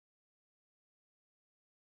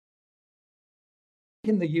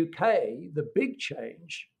In the UK, the big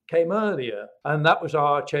change came earlier, and that was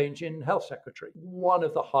our change in health secretary. One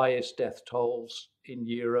of the highest death tolls in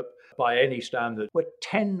Europe by any standard. We're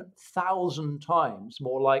 10,000 times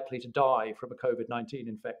more likely to die from a COVID-19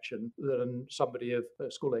 infection than somebody of a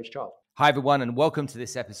school-aged child. Hi, everyone, and welcome to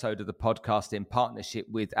this episode of the podcast in partnership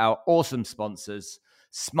with our awesome sponsors,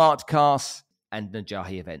 Smartcast and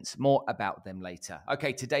Najahi Events. More about them later.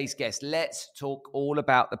 Okay, today's guest, let's talk all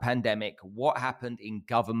about the pandemic, what happened in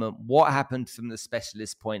government, what happened from the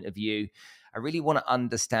specialist point of view. I really want to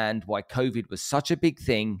understand why COVID was such a big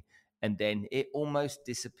thing and then it almost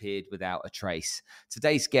disappeared without a trace.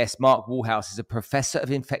 Today's guest, Mark Woolhouse, is a professor of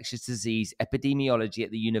infectious disease epidemiology at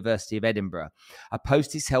the University of Edinburgh, a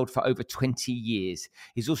post he's held for over 20 years.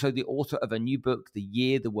 He's also the author of a new book, The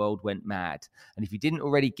Year the World Went Mad. And if you didn't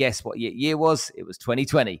already guess what year was, it was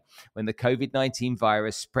 2020, when the COVID-19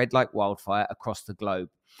 virus spread like wildfire across the globe.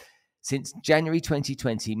 Since January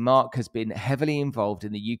 2020, Mark has been heavily involved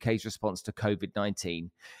in the UK's response to COVID-19,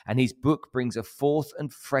 and his book brings a fourth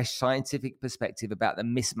and fresh scientific perspective about the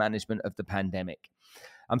mismanagement of the pandemic.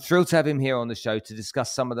 I'm thrilled to have him here on the show to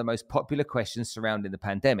discuss some of the most popular questions surrounding the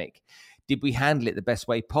pandemic. Did we handle it the best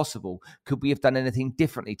way possible? Could we have done anything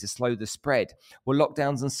differently to slow the spread? Were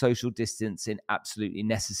lockdowns and social distancing absolutely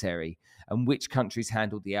necessary? And which countries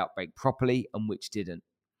handled the outbreak properly and which didn't?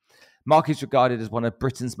 Mark is regarded as one of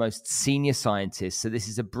Britain's most senior scientists, so this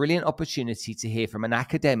is a brilliant opportunity to hear from an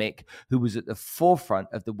academic who was at the forefront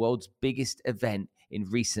of the world's biggest event in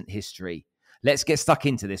recent history. Let's get stuck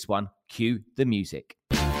into this one. Cue the music.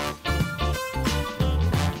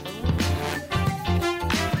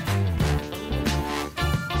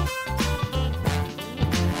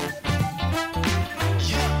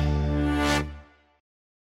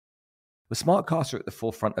 The Smartcast are at the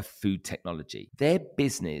forefront of food technology. Their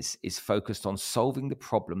business is focused on solving the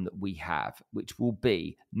problem that we have, which will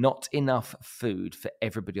be not enough food for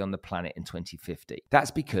everybody on the planet in 2050.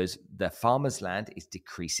 That's because the farmer's land is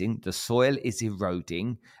decreasing, the soil is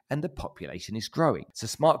eroding, and the population is growing. So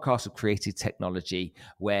Smartcast have created technology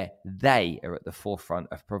where they are at the forefront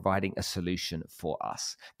of providing a solution for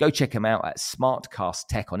us. Go check them out at Smartcast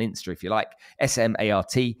Tech on Insta if you like,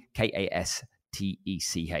 SMARTKAS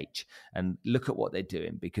TECH, and look at what they're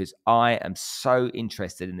doing, because I am so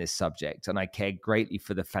interested in this subject and I care greatly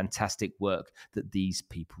for the fantastic work that these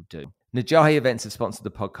people do. Najahi Events have sponsored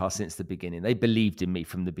the podcast since the beginning. They believed in me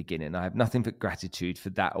from the beginning. I have nothing but gratitude for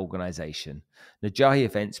that organization. Najahi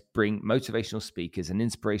Events bring motivational speakers and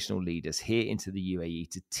inspirational leaders here into the UAE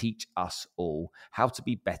to teach us all how to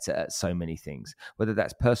be better at so many things, whether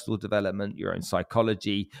that's personal development, your own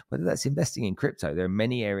psychology, whether that's investing in crypto. There are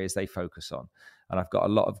many areas they focus on. And I've got a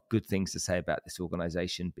lot of good things to say about this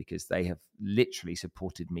organization because they have literally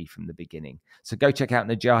supported me from the beginning. So go check out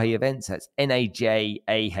Najahi Events. That's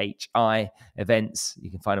NAJAHI Events.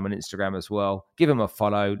 You can find them on Instagram as well. Give them a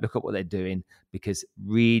follow. Look at what they're doing, because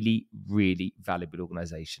really, really valuable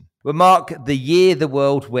organization. Well, Mark, The Year the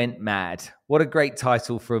World Went Mad. What a great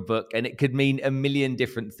title for a book, and it could mean a million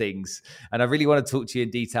different things. And I really want to talk to you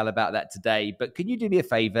in detail about that today. But can you do me a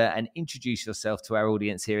favor and introduce yourself to our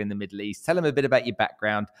audience here in the Middle East? Tell them a bit about your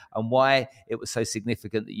background and why it was so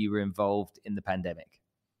significant that you were involved in the pandemic.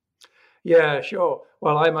 Yeah, sure.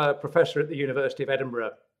 Well, I'm a professor at the University of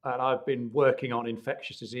Edinburgh, and I've been working on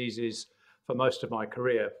infectious diseases for most of my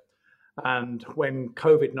career. And when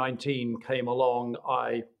COVID-19 came along,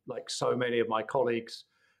 I, like so many of my colleagues,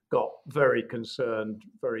 got very concerned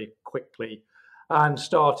very quickly and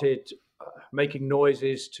started making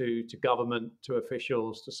noises to government, to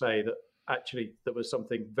officials, to say that actually there was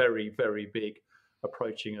something very, very big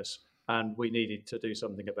approaching us and we needed to do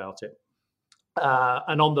something about it.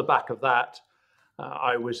 And on the back of that,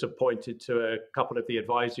 I was appointed to a couple of the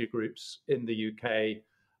advisory groups in the UK,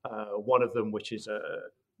 one of them which is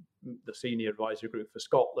the senior advisory group for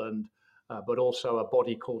Scotland, but also a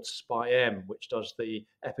body called SPI-M, which does the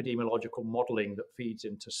epidemiological modelling that feeds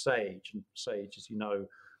into SAGE. And SAGE, as you know,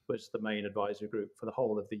 was the main advisory group for the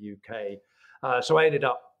whole of the UK. So I ended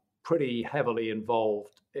up pretty heavily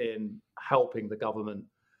involved in helping the government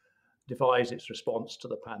devise its response to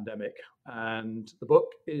the pandemic. And the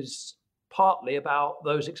book is partly about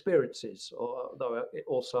those experiences, although it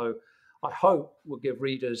also, I hope, will give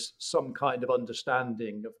readers some kind of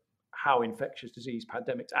understanding of how infectious disease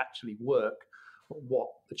pandemics actually work, what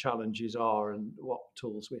the challenges are, and what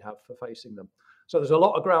tools we have for facing them. So there's a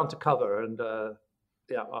lot of ground to cover, and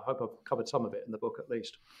I hope I've covered some of it in the book at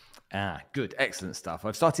least. Good. Excellent stuff.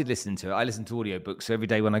 I've started listening to it. I listen to audiobooks every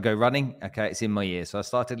day when I go running. Okay, it's in my ear. So I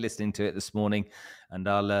started listening to it this morning, and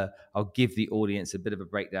I'll give the audience a bit of a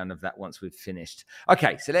breakdown of that once we've finished.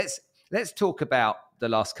 Okay, so let's talk about the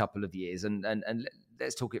last couple of years, and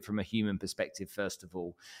let's talk it from a human perspective first of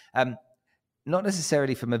all. Not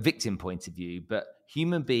necessarily from a victim point of view, but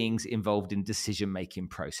human beings involved in decision-making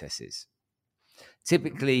processes.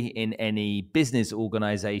 Typically, in any business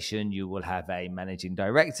organization, you will have a managing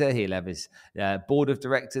director. He'll have his board of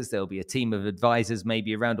directors. There'll be a team of advisors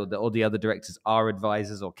maybe around, or the other directors are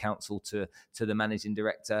advisors or counsel to the managing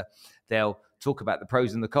director. They'll talk about the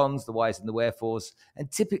pros and the cons, the whys and the wherefores.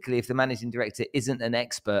 And typically, if the managing director isn't an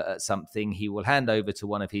expert at something, he will hand over to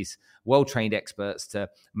one of his well-trained experts to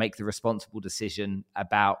make the responsible decision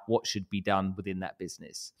about what should be done within that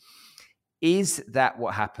business. Is that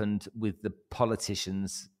what happened with the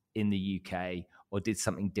politicians in the UK, or did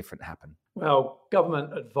something different happen? Well,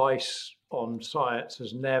 government advice on science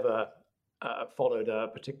has never followed a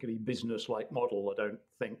particularly business-like model, I don't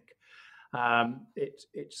think.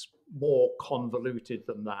 It's more convoluted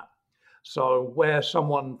than that. So where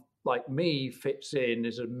someone like me fits in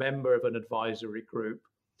is a member of an advisory group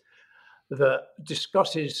that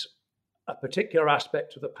discusses a particular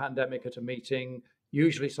aspect of the pandemic at a meeting,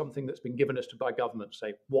 usually something that's been given us by government.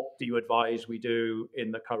 Say, what do you advise we do in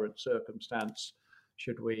the current circumstance?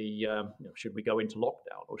 Should we go into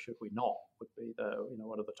lockdown or should we not? Would be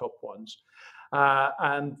one of the top ones,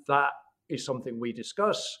 and that is something we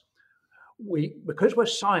discuss. Because we're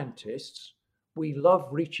scientists, we love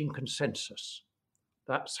reaching consensus.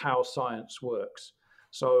 That's how science works.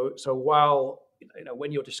 So while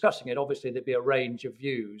when you're discussing it, obviously there'd be a range of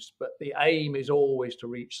views, but the aim is always to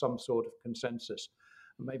reach some sort of consensus.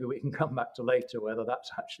 And maybe we can come back to later whether that's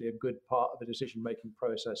actually a good part of the decision-making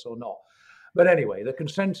process or not. But anyway, the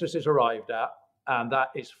consensus is arrived at, and that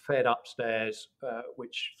is fed upstairs,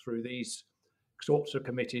 which through these sorts of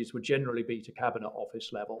committees would generally be to cabinet office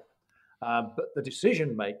level. But the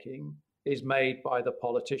decision-making is made by the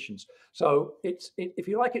politicians. So if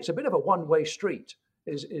you like, it's a bit of a one-way street.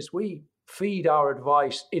 Is we feed our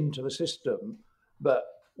advice into the system, but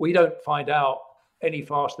we don't find out any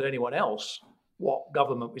faster than anyone else what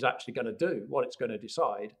government is actually going to do, what it's going to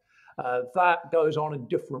decide. That goes on in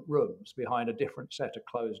different rooms behind a different set of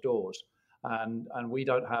closed doors, and we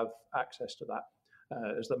don't have access to that.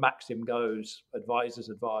 As the maxim goes, advisors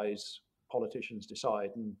advise, politicians decide,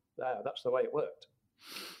 and that's the way it worked.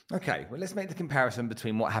 Okay, well, let's make the comparison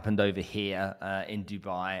between what happened over here in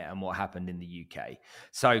Dubai and what happened in the UK.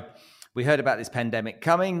 So we heard about this pandemic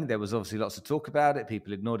coming. There was obviously lots of talk about it.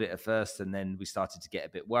 People ignored it at first, and then we started to get a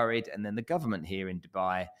bit worried. And then the government here in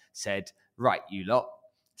Dubai said, right, you lot,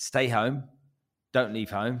 stay home, don't leave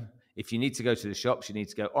home. If you need to go to the shops, you need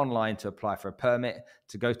to go online to apply for a permit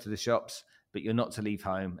to go to the shops, but you're not to leave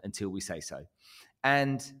home until we say so.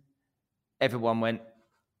 And everyone went,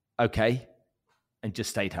 okay, and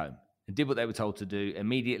just stayed home and did what they were told to do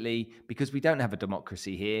immediately, because we don't have a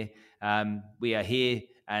democracy here. We are here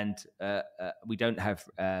and we don't have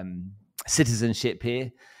citizenship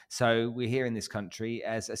here. So we're here in this country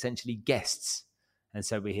as essentially guests. And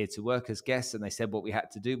so we're here to work as guests. And they said what we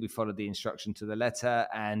had to do. We followed the instruction to the letter,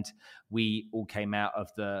 and we all came out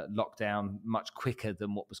of the lockdown much quicker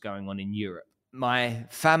than what was going on in Europe. My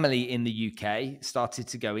family in the UK started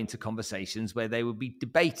to go into conversations where they would be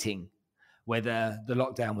debating whether the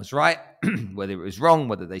lockdown was right, whether it was wrong,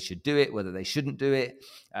 whether they should do it, whether they shouldn't do it.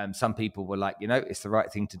 Some people were like, it's the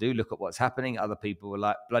right thing to do. Look at what's happening. Other people were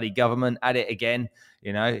like, bloody government, at it again.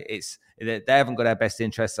 They haven't got our best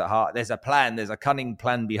interests at heart. There's a plan. There's a cunning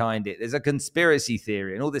plan behind it. There's a conspiracy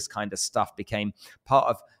theory, and all this kind of stuff became part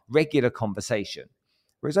of regular conversation.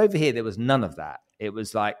 Whereas over here, there was none of that. It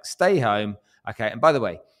was like, stay home. Okay. And by the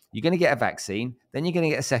way, you're going to get a vaccine, then you're going to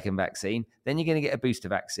get a second vaccine, then you're going to get a booster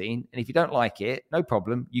vaccine. And if you don't like it, no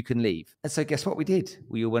problem, you can leave. And so guess what we did?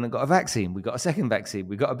 We all went and got a vaccine. We got a second vaccine.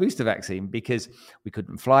 We got a booster vaccine because we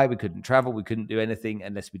couldn't fly, we couldn't travel, we couldn't do anything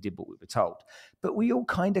unless we did what we were told. But we all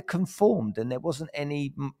kind of conformed, and there wasn't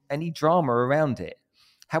any drama around it.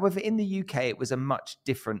 However, in the UK, it was a much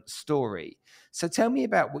different story. So tell me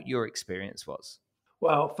about what your experience was.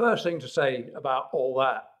 Well, first thing to say about all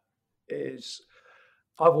that is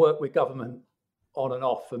I've worked with government on and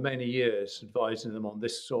off for many years, advising them on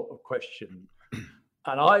this sort of question.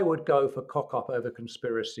 And I would go for cock up over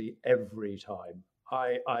conspiracy every time.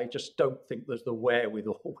 I just don't think there's the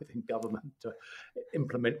wherewithal within government to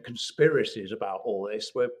implement conspiracies about all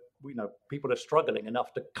this, where people are struggling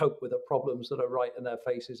enough to cope with the problems that are right in their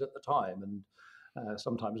faces at the time. And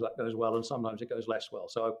sometimes that goes well and sometimes it goes less well.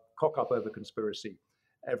 So I cock up over conspiracy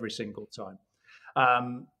every single time.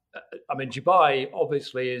 Dubai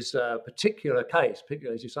obviously is a particular case,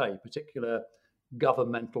 particularly, as you say, particular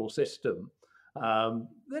governmental system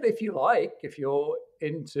that if you're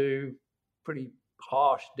into pretty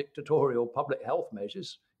harsh dictatorial public health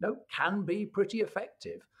measures, can be pretty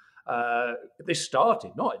effective. This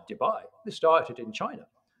started not in Dubai. This started in China.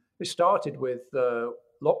 This started with the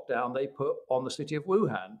lockdown they put on the city of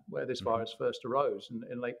Wuhan, where this virus first arose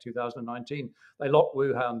in late 2019. They locked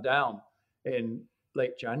Wuhan down in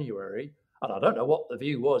late January. And I don't know what the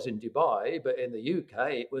view was in Dubai, but in the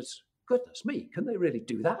UK, it was, goodness me, can they really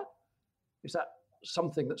do that? Is that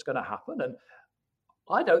something that's going to happen? And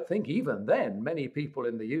I don't think even then many people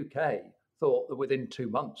in the UK thought that within 2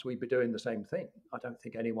 months we'd be doing the same thing. I don't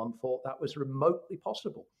think anyone thought that was remotely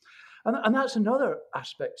possible. And that's another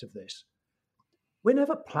aspect of this. We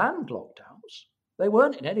never planned lockdowns. They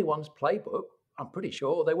weren't in anyone's playbook. I'm pretty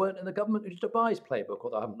sure they weren't in the government of Dubai's playbook,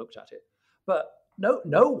 although I haven't looked at it. But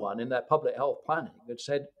no one in their public health planning had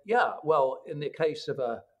said, yeah, well, in the case of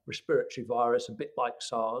a respiratory virus, a bit like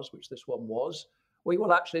SARS, which this one was, we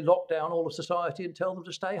will actually lock down all of society and tell them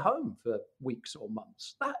to stay home for weeks or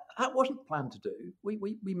months. That wasn't planned to do.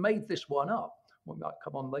 We made this one up. We might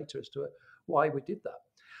come on later as to why we did that.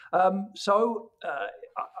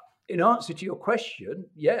 In answer to your question,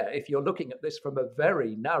 yeah, if you're looking at this from a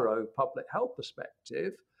very narrow public health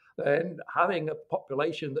perspective, then having a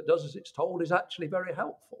population that does as it's told is actually very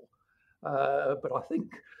helpful. But I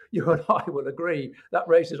think you and I will agree that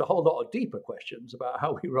raises a whole lot of deeper questions about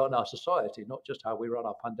how we run our society, not just how we run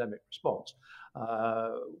our pandemic response,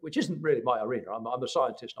 which isn't really my arena. I'm a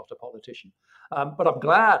scientist, not a politician. But I'm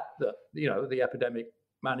glad that the epidemic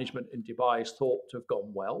management in Dubai is thought to have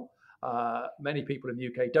gone well. Many people in the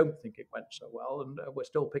UK don't think it went so well, and we're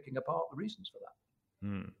still picking apart the reasons for that.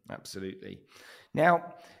 Absolutely.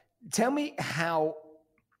 Now, tell me how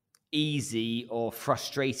easy or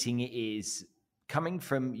frustrating it is, coming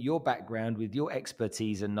from your background with your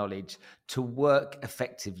expertise and knowledge, to work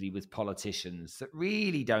effectively with politicians that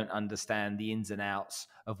really don't understand the ins and outs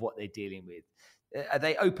of what they're dealing with. Are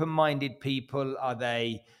they open-minded people? Are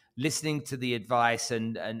they listening to the advice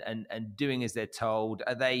and doing as they're told?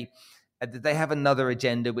 Do they have another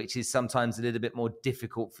agenda which is sometimes a little bit more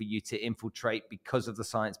difficult for you to infiltrate because of the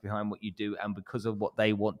science behind what you do and because of what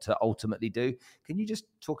they want to ultimately do? Can you just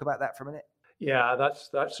talk about that for a minute? Yeah,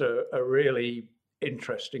 that's a really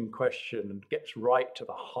interesting question and gets right to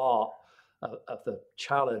the heart of the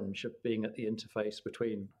challenge of being at the interface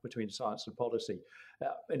between science and policy.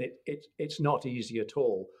 And it's not easy at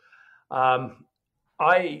all.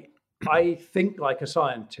 I think like a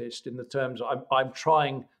scientist in the terms I'm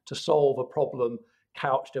trying to solve a problem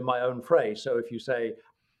couched in my own phrase. So if you say,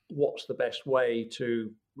 what's the best way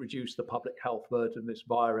to reduce the public health burden of this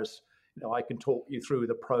virus? I can talk you through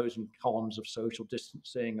the pros and cons of social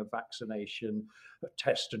distancing, of vaccination, of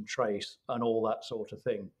test and trace, and all that sort of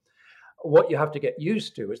thing. What you have to get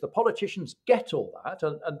used to is the politicians get all that,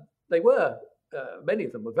 and they were. Many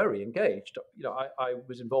of them were very engaged. I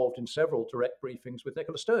was involved in several direct briefings with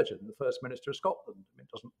Nicola Sturgeon, the First Minister of Scotland.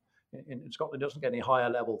 In Scotland, it doesn't get any higher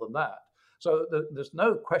level than that. So there's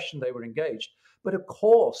no question they were engaged. But of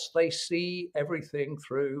course, they see everything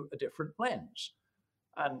through a different lens.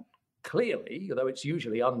 And clearly, although it's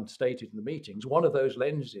usually unstated in the meetings, one of those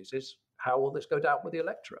lenses is, how will this go down with the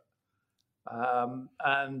electorate?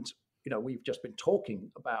 We've just been talking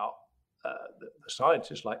about the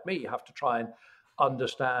scientists like me have to try and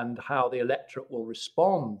understand how the electorate will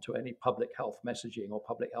respond to any public health messaging or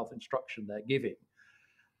public health instruction they're giving.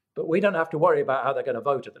 But we don't have to worry about how they're going to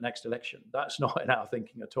vote at the next election. That's not in our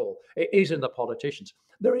thinking at all. It is in the politicians.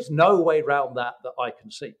 There is no way around that I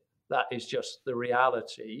can see. That is just the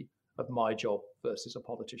reality of my job versus a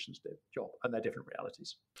politician's job, and they're different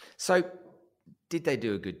realities. So, did they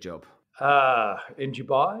do a good job? In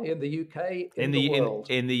Dubai, in the UK, in the world?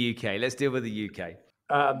 In the UK. Let's deal with the UK.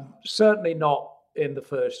 Certainly not in the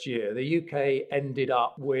first year. The UK ended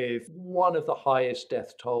up with one of the highest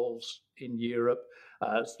death tolls in Europe.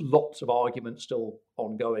 Lots of arguments still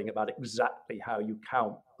ongoing about exactly how you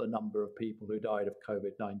count the number of people who died of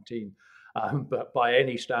COVID-19. But by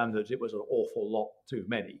any standards, it was an awful lot too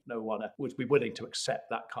many. No one would be willing to accept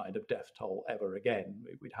that kind of death toll ever again.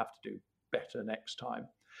 We'd have to do better next time.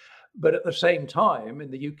 But at the same time, in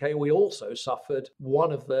the UK, we also suffered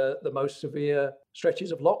one of the most severe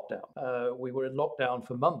stretches of lockdown. We were in lockdown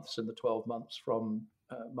for months in the 12 months from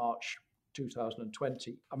March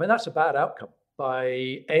 2020. I mean, that's a bad outcome.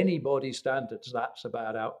 By anybody's standards, that's a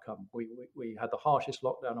bad outcome. We had the harshest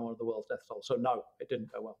lockdown on one of the world's death tolls. So no, it didn't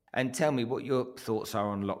go well. And tell me what your thoughts are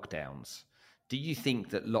on lockdowns. Do you think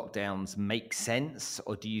that lockdowns make sense,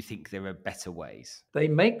 or do you think there are better ways? They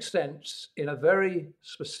make sense in a very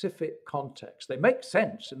specific context. They make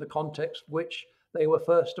sense in the context which they were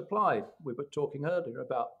first applied. We were talking earlier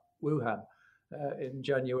about Wuhan in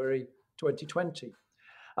January 2020.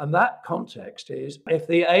 And that context is if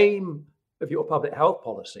the aim of your public health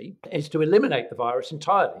policy is to eliminate the virus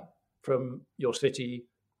entirely from your city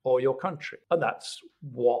or your country. And that's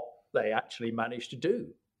what they actually managed to do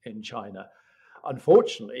in China.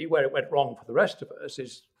 Unfortunately, where it went wrong for the rest of us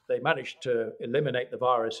is they managed to eliminate the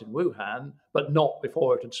virus in Wuhan, but not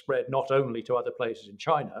before it had spread not only to other places in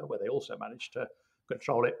China, where they also managed to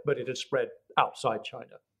control it, but it had spread outside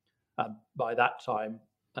China. And by that time,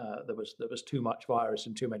 there was too much virus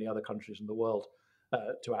in too many other countries in the world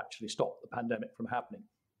to actually stop the pandemic from happening.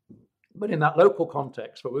 But in that local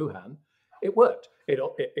context for Wuhan, it worked. It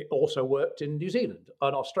also worked in New Zealand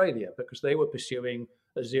and Australia because they were pursuing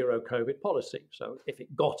a zero COVID policy. So if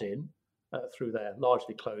it got in through their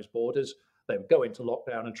largely closed borders, they would go into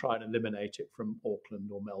lockdown and try and eliminate it from Auckland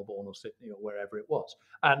or Melbourne or Sydney or wherever it was,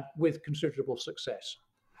 and with considerable success.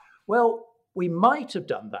 Well, we might have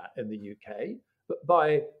done that in the UK, but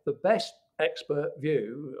by the best expert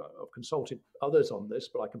view, I've consulted others on this,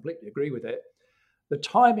 but I completely agree with it, the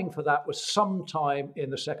timing for that was sometime in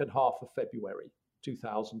the second half of February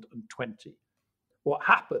 2020. What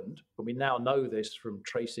happened, and we now know this from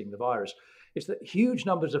tracing the virus, is that huge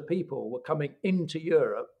numbers of people were coming in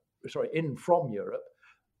from Europe,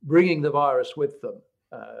 bringing the virus with them.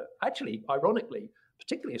 Actually, ironically,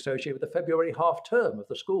 particularly associated with the February half term of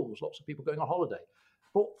the schools, lots of people going on holiday,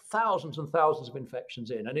 brought thousands and thousands of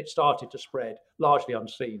infections in, and it started to spread, largely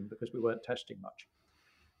unseen because we weren't testing much.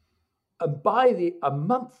 And by a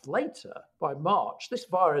month later, by March, this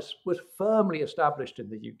virus was firmly established in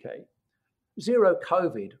the UK. Zero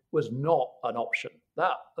COVID was not an option.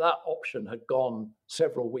 That option had gone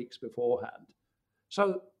several weeks beforehand.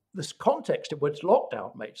 So this context in which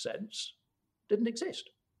lockdown made sense didn't exist.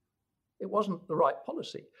 It wasn't the right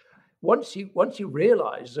policy. Once you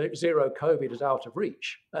realize that zero COVID is out of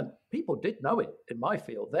reach, and people did know it in my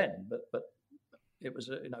field then, but it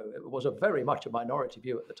was a very much a minority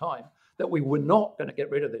view at the time that we were not going to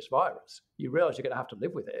get rid of this virus. You realize you're going to have to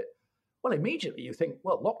live with it. Well, immediately you think,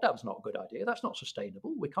 well, lockdown's not a good idea. That's not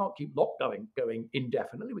sustainable. We can't keep lockdown going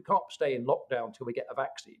indefinitely. We can't stay in lockdown until we get a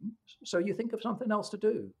vaccine. So you think of something else to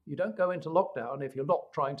do. You don't go into lockdown if you're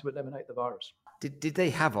not trying to eliminate the virus. Did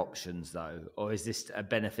they have options, though? Or is this a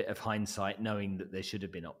benefit of hindsight, knowing that there should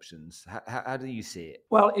have been options? How do you see it?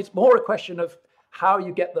 Well, it's more a question of how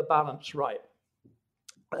you get the balance right.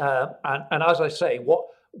 And as I say,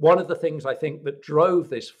 one of the things I think that drove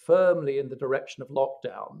this firmly in the direction of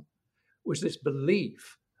lockdown was this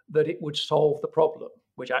belief that it would solve the problem,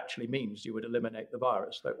 which actually means you would eliminate the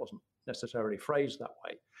virus, though it wasn't necessarily phrased that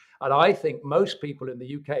way. And I think most people in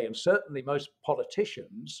the UK, and certainly most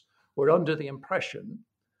politicians, were under the impression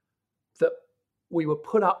that we would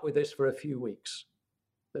put up with this for a few weeks,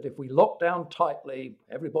 that if we locked down tightly,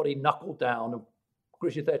 everybody knuckled down and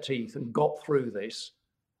gritted their teeth and got through this,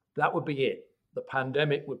 that would be it. The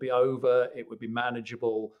pandemic would be over, it would be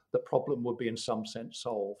manageable, the problem would be in some sense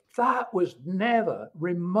solved. That was never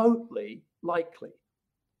remotely likely.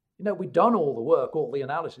 We'd done all the work, all the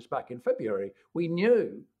analysis back in February. We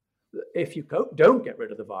knew that if you don't get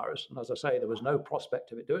rid of the virus, and as I say, there was no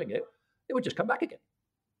prospect of it doing it, it would just come back again.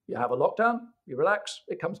 You have a lockdown, you relax,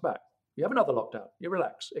 it comes back. You have another lockdown, you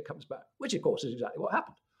relax, it comes back, which of course is exactly what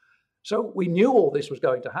happened. So we knew all this was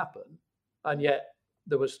going to happen, and yet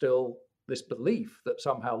there was still this belief that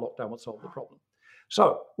somehow lockdown would solve the problem.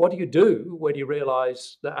 So what do you do when you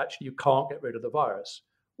realize that actually you can't get rid of the virus?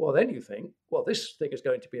 Well, then you think, well, this thing is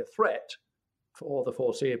going to be a threat for the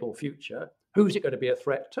foreseeable future. Who's it going to be a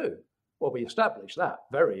threat to? Well, we established that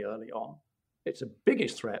very early on. It's the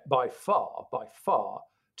biggest threat by far,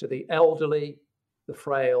 to the elderly, the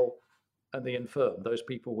frail, and the infirm, those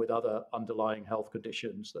people with other underlying health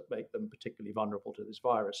conditions that make them particularly vulnerable to this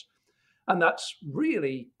virus. And that's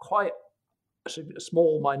really quite a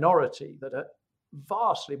small minority that are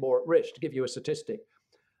vastly more at risk. To give you a statistic,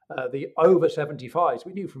 the over 75s,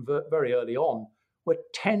 we knew from very early on, were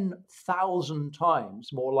 10,000 times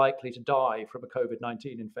more likely to die from a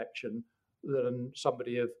COVID-19 infection than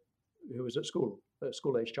somebody who was at school, a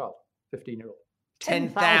school-age child, 15-year-old.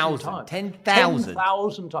 10,000 times.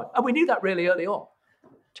 10,000 times. And we knew that really early on.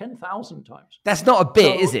 10,000 times. That's not a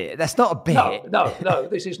bit, is it? That's not a bit. No.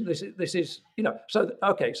 This is.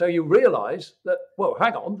 So you realise that, well,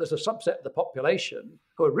 hang on, there's a subset of the population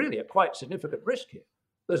who are really at quite significant risk here.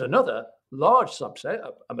 There's another large subset,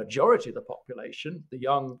 a majority of the population, the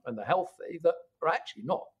young and the healthy, that are actually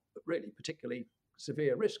not really particularly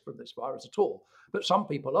severe risk from this virus at all. But some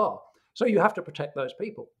people are. So you have to protect those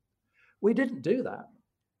people. We didn't do that.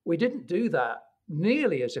 We didn't do that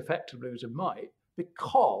nearly as effectively as we might,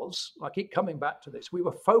 because, I keep coming back to this, we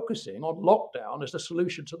were focusing on lockdown as the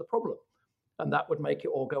solution to the problem. and that would make it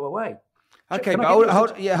all go away. Okay, but hold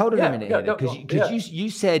on a minute here, because you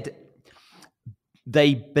said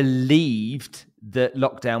they believed that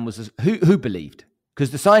lockdown was who believed?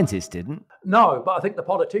 Because the scientists didn't. No, but I think the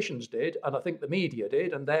politicians did, and I think the media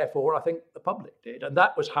did, and therefore I think the public did. And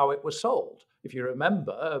that was how it was sold. If you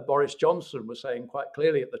remember, Boris Johnson was saying quite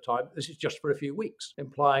clearly at the time, this is just for a few weeks,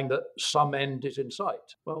 implying that some end is in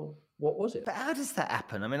sight. Well, what was it? But how does that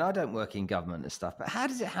happen? I mean, I don't work in government and stuff, but how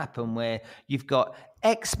does it happen where you've got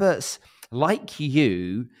experts like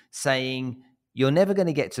you saying you're never going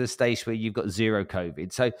to get to a stage where you've got zero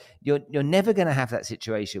COVID. So you're never going to have that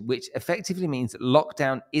situation, which effectively means that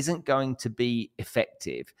lockdown isn't going to be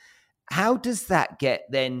effective. How does that get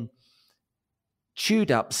then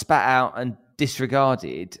chewed up, spat out and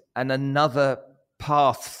disregarded, and another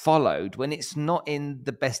path followed when it's not in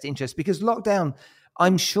the best interest? Because lockdown,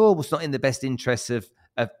 I'm sure, was not in the best interests of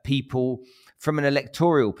people from an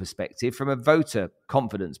electoral perspective, from a voter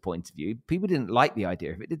confidence point of view. People didn't like the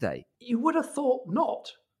idea of it, did they? You would have thought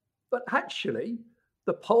not. But actually,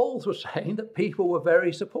 the polls were saying that people were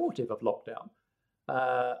very supportive of lockdown.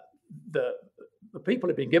 The people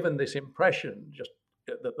had been given this impression just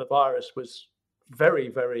that the virus was a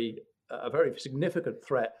very significant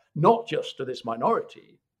threat, not just to this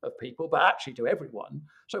minority of people, but actually to everyone.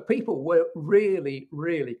 So people were really,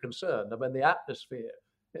 really concerned. I mean, the atmosphere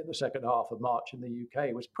in the second half of March in the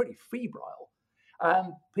UK was pretty febrile.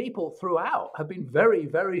 And people throughout have been very,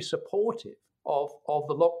 very supportive of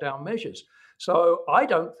the lockdown measures. So I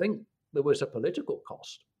don't think there was a political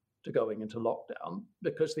cost to going into lockdown,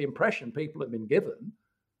 because the impression people have been given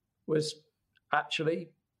was actually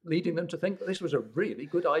leading them to think that this was a really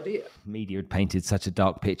good idea. Media had painted such a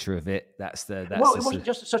dark picture of it. It wasn't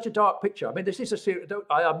just such a dark picture. I mean, this is a serious.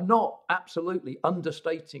 I am not absolutely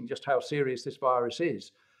understating just how serious this virus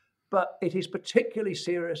is, but it is particularly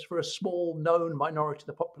serious for a small known minority of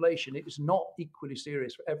the population. It is not equally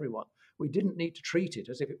serious for everyone. We didn't need to treat it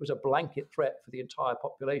as if it was a blanket threat for the entire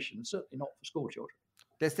population, and certainly not for school children.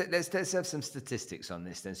 Let's have some statistics on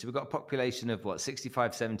this then. So we've got a population of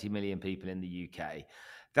 65, 70 million people in the UK.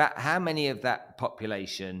 How many of that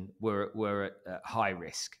population were at high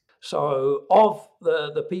risk? So of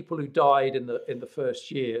the people who died in the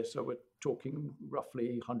first year, so we're talking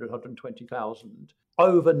roughly 100, 120,000,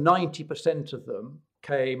 over 90% of them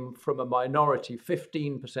came from a minority,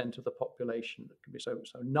 15% of the population. That can be so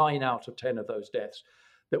 9 out of 10 of those deaths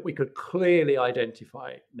that we could clearly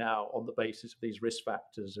identify now on the basis of these risk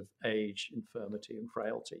factors of age, infirmity, and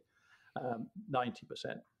frailty.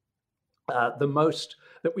 90%. The most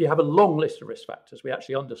that we have a long list of risk factors. We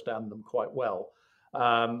actually understand them quite well.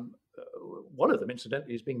 One of them,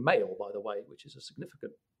 incidentally, is being male, by the way, which is a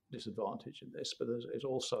significant disadvantage in this, but there's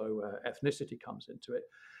also ethnicity comes into it.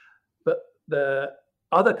 But the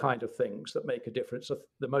other kind of things that make a difference,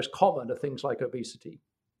 the most common are things like obesity,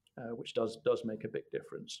 which does make a big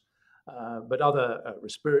difference. But other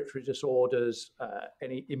respiratory disorders,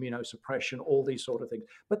 any immunosuppression, all these sort of things.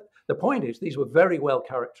 But the point is, these were very well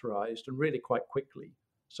characterized and really quite quickly.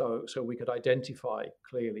 So we could identify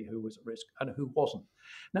clearly who was at risk and who wasn't.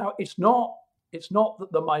 Now, it's not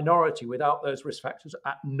that the minority without those risk factors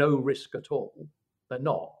are at no risk at all. They're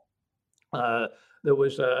not. There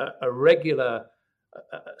was a regular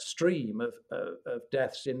stream of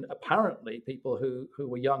deaths in apparently people who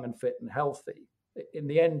were young and fit and healthy. In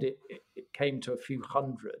the end, it came to a few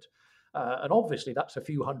hundred. And obviously, that's a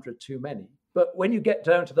few hundred too many. But when you get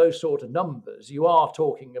down to those sort of numbers, you are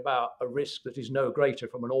talking about a risk that is no greater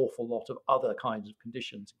from an awful lot of other kinds of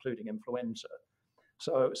conditions, including influenza.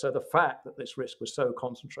 So the fact that this risk was so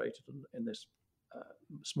concentrated in this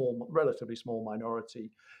relatively small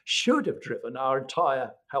minority should have driven our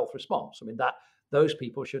entire health response. I mean, those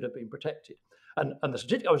people should have been protected. And the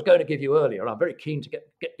statistic I was going to give you earlier, and I'm very keen to get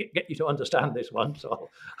you to understand this one, so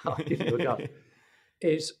I'll give you a go,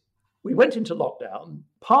 is we went into lockdown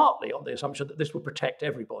partly on the assumption that this would protect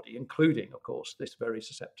everybody, including, of course, this very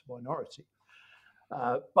susceptible minority.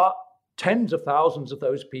 But tens of thousands of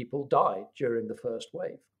those people died during the first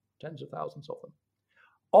wave, tens of thousands of them.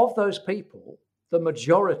 Of those people, the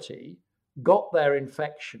majority got their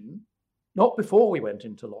infection not before we went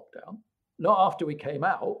into lockdown, not after we came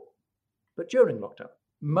out, but during lockdown.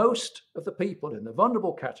 Most of the people in the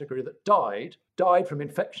vulnerable category that died from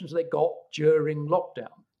infections they got during lockdown.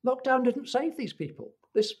 Lockdown didn't save these people.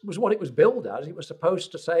 This was what it was billed as. It was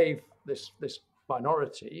supposed to save this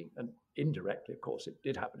minority, and indirectly, of course, it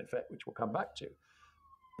did have an effect, which we'll come back to.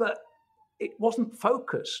 But it wasn't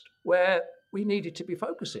focused where we needed to be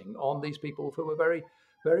focusing on these people who were very,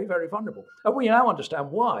 very, very vulnerable. And we now understand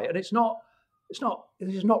why. And this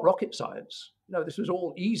is not rocket science. this was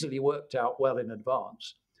all easily worked out well in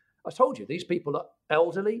advance. I told you, these people are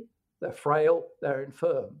elderly, they're frail, they're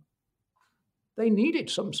infirm. They needed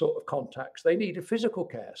some sort of contacts. They needed physical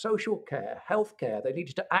care, social care, health care. They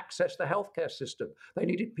needed to access the healthcare system. They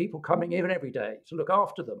needed people coming in every day to look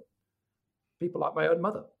after them. People like my own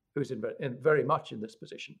mother, who's in very much in this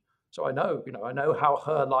position. So I know how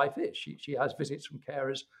her life is. She has visits from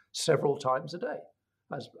carers several times a day,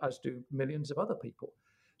 as do millions of other people.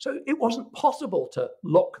 So it wasn't possible to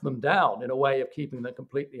lock them down in a way of keeping them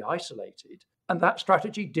completely isolated. And that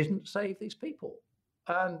strategy didn't save these people.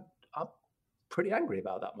 And I'm pretty angry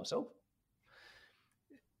about that myself.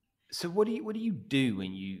 So what do you do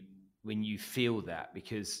when you feel that?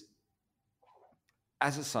 Because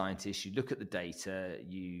as a scientist, you look at the data,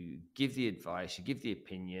 you give the advice, you give the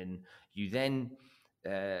opinion, you then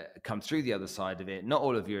come through the other side of it. Not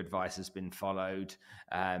all of your advice has been followed.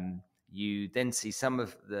 You then see some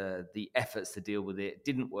of the efforts to deal with it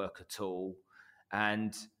didn't work at all,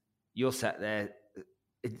 and you're sat there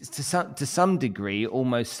to some degree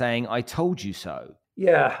almost saying, "I told you so."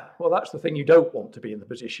 Yeah, well, that's the thing. You don't want to be in the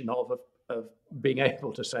position of being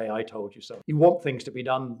able to say, "I told you so." You want things to be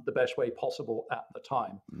done the best way possible at the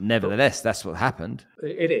time. Nevertheless, that's what happened.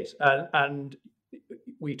 It is, and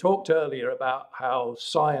we talked earlier about how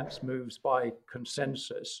science moves by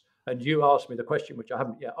consensus. And you asked me the question, which I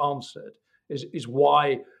haven't yet answered, is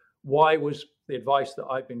why was the advice that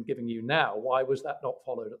I've been giving you now, why was that not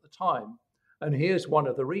followed at the time? And here's one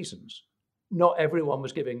of the reasons. Not everyone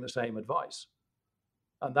was giving the same advice.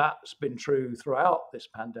 And that's been true throughout this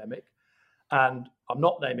pandemic. And I'm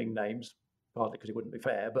not naming names, partly because it wouldn't be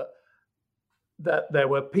fair, but that there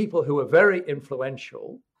were people who were very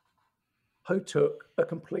influential who took a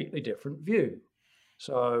completely different view.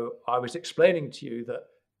 So I was explaining to you that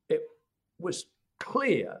it was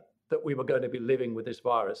clear that we were going to be living with this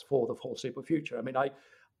virus for the foreseeable future. I mean,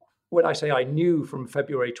 when I say I knew from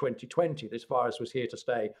February 2020 this virus was here to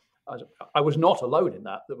stay, I was not alone in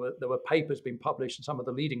that. There were papers being published in some of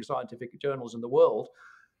the leading scientific journals in the world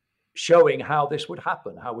showing how this would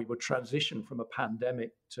happen, how we would transition from a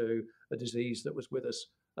pandemic to a disease that was with us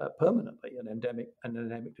permanently, an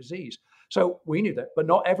endemic disease. So we knew that, but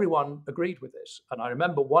not everyone agreed with this. And I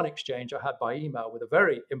remember one exchange I had by email with a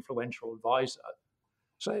very influential advisor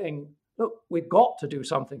saying, look, we've got to do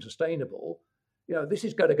something sustainable. This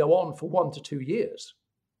is going to go on for 1 to 2 years,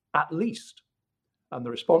 at least. And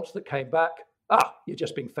the response that came back, you're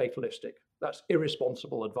just being fatalistic. That's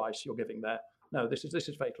irresponsible advice you're giving there. No, this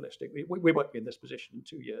is fatalistic. We won't be in this position in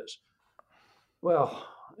 2 years. Well,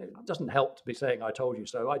 it doesn't help to be saying, I told you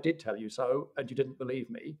so. I did tell you so, and you didn't believe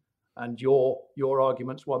me. And your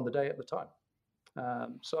arguments won the day at the time.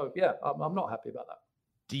 So, yeah, I'm not happy about that.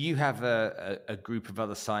 Do you have a group of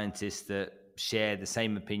other scientists that share the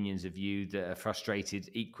same opinions of you, that are frustrated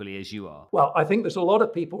equally as you are? Well, I think there's a lot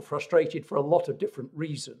of people frustrated for a lot of different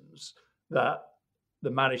reasons that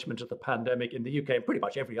the management of the pandemic in the UK and pretty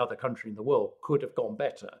much every other country in the world could have gone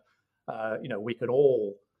better. We could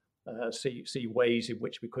all see ways in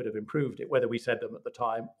which we could have improved it, whether we said them at the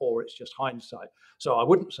time or it's just hindsight. So I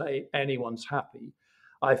wouldn't say anyone's happy.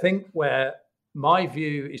 I think where my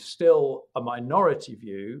view is still a minority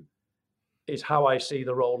view is how I see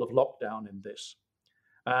the role of lockdown in this.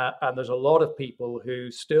 And there's a lot of people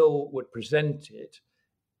who still would present it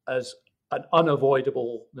as an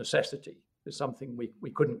unavoidable necessity. It's something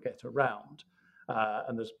we couldn't get around.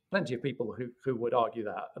 And there's plenty of people who would argue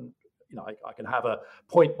that. And I can have a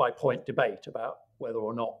point-by-point debate about whether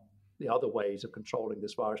or not the other ways of controlling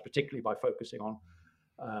this virus, particularly by focusing on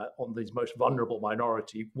these most vulnerable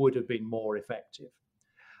minority, would have been more effective.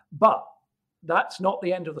 But that's not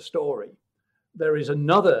the end of the story. There is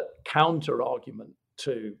another counter-argument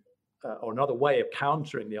to, or another way of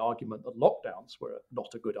countering the argument that lockdowns were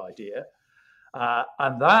not a good idea.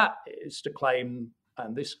 And that is to claim,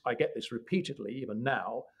 and this I get this repeatedly even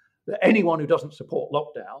now, that anyone who doesn't support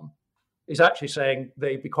lockdown is actually saying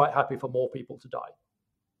they'd be quite happy for more people to die.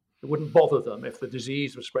 It wouldn't bother them if the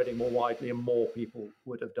disease was spreading more widely and more people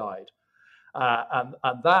would have died.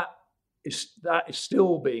 And that is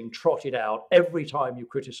still being trotted out every time you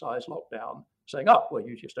criticize lockdown, saying,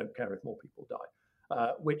 you just don't care if more people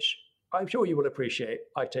die, which I'm sure you will appreciate.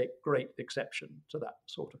 I take great exception to that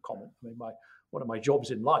sort of comment. I mean, one of my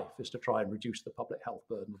jobs in life is to try and reduce the public health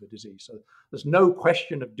burden of a disease. So there's no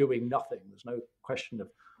question of doing nothing. There's no question of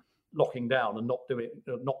locking down and not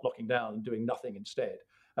locking down and doing nothing instead.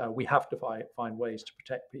 We have to find ways to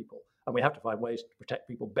protect people, and we have to find ways to protect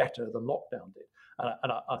people better than lockdown did.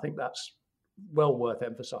 And I think that's well worth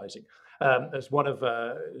emphasizing. As one of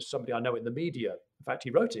somebody I know in the media, in fact, he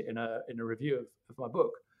wrote it in a review of my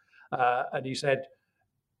book. And he said,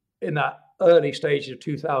 in that early stage of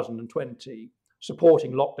 2020,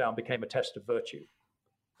 supporting lockdown became a test of virtue.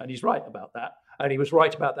 And he's right about that. And he was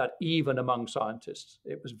right about that even among scientists.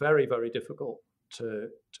 It was very, very difficult to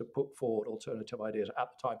put forward alternative ideas at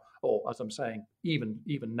the time. Or, as I'm saying, even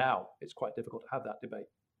now, it's quite difficult to have that debate.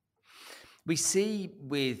 We see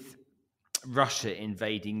with Russia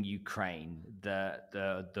invading Ukraine, the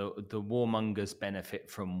warmongers benefit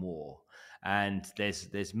from war, and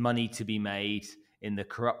there's money to be made in the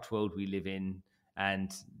corrupt world we live in,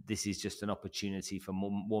 and this is just an opportunity for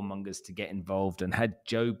warmongers to get involved. And had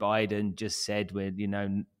Joe Biden just said,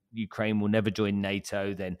 Ukraine will never join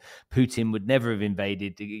NATO, then Putin would never have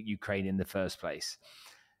invaded Ukraine in the first place.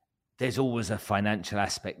 There's always a financial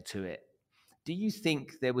aspect to it. Do you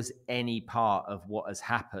think there was any part of what has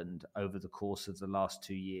happened over the course of the last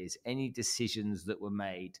 2 years, any decisions that were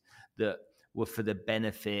made that were for the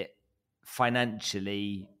benefit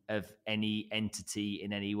financially of any entity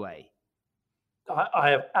in any way? I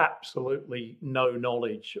have absolutely no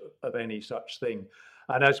knowledge of any such thing.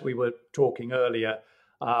 And as we were talking earlier,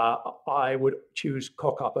 I would choose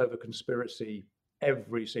cock-up over conspiracy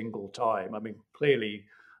every single time. I mean, clearly,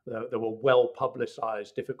 there were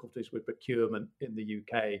well-publicised difficulties with procurement in the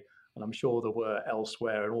UK, and I'm sure there were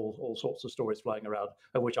elsewhere, and all sorts of stories flying around,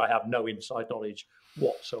 of which I have no inside knowledge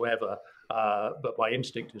whatsoever. But my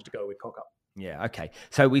instinct is to go with cock-up. Yeah. Okay.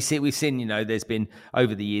 So we've seen, there's been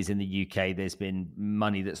over the years in the UK, there's been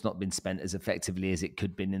money that's not been spent as effectively as it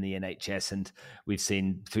could been in the NHS. And we've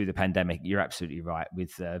seen through the pandemic, you're absolutely right,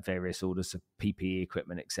 with various orders of PPE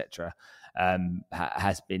equipment, etc.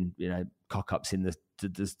 Has been, cock-ups in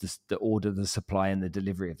the order, the supply and the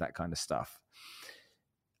delivery of that kind of stuff.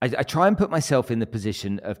 I try and put myself in the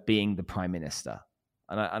position of being the Prime Minister.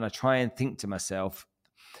 And I try and think to myself,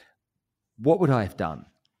 what would I have done?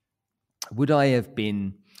 Would I have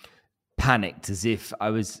been panicked as if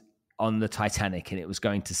I was on the Titanic and it was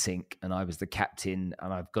going to sink and I was the captain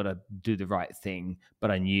and I've got to do the right thing, but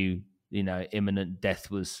I knew, imminent death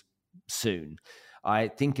was soon? I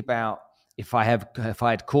think about if I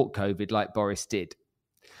had caught COVID like Boris did,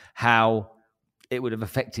 how it would have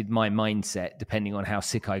affected my mindset depending on how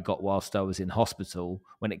sick I got whilst I was in hospital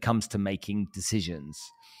when it comes to making decisions.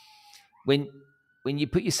 When you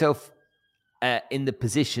put yourself in the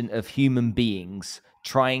position of human beings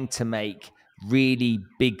trying to make really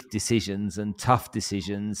big decisions and tough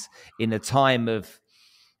decisions in a time of,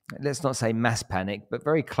 let's not say mass panic, but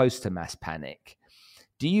very close to mass panic,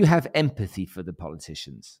 do you have empathy for the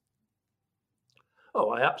politicians?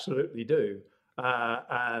 Oh, I absolutely do.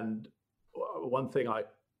 And one thing I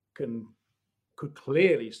could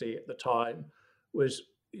clearly see at the time was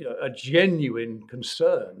a genuine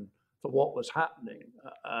concern for what was happening.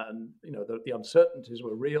 And, the uncertainties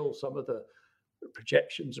were real. Some of the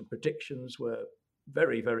projections and predictions were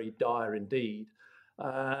very, very dire indeed.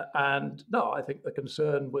 And no, I think the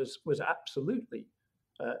concern was absolutely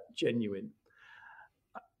genuine.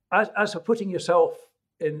 As for putting yourself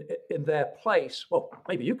in their place, well,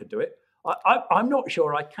 maybe you could do it. I'm not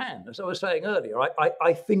sure I can. As I was saying earlier,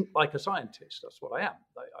 I think like a scientist. That's what I am.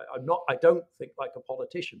 I don't think like a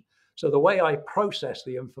politician. So the way I process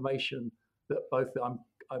the information that both I'm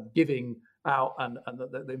giving out and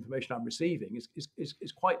the information I'm receiving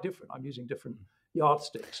is quite different. I'm using different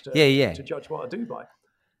yardsticks to judge what I do by.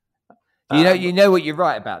 You know what, you're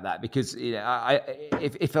right about that, because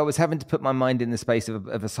if I was having to put my mind in the space of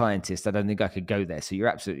a scientist, I don't think I could go there. So you're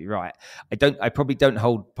absolutely right. I probably don't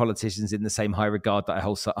hold politicians in the same high regard that I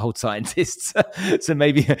hold scientists. So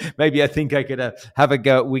maybe I think I could have a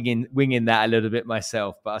go at winging that a little bit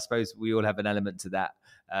myself. But I suppose we all have an element to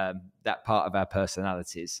that part of our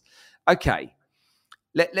personalities. Okay.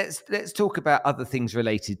 Let's talk about other things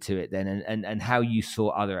related to it then, and how you saw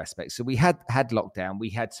other aspects. So we had lockdown, we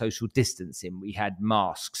had social distancing, we had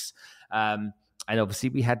masks, and obviously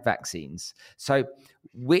we had vaccines. So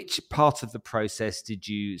which part of the process did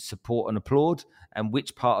you support and applaud, and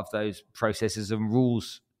which part of those processes and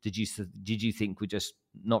rules did you think were just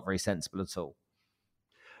not very sensible at all?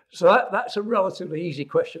 So that's a relatively easy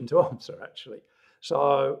question to answer, actually.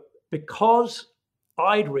 So because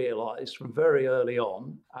I'd realised from very early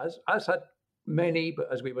on, as had many,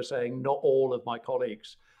 but as we were saying, not all of my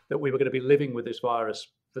colleagues, that we were going to be living with this virus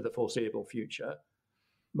for the foreseeable future.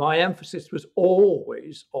 My emphasis was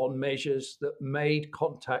always on measures that made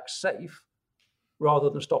contact safe rather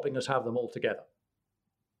than stopping us have them altogether.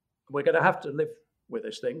 We're going to have to live with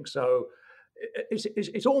this thing. So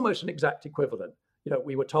it's almost an exact equivalent.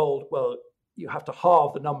 We were told, well, you have to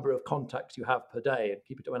halve the number of contacts you have per day and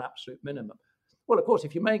keep it to an absolute minimum. Well, of course,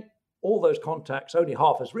 if you make all those contacts only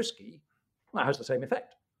half as risky, that has the same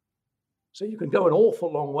effect. So you can go an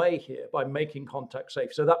awful long way here by making contact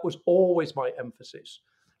safe. So that was always my emphasis.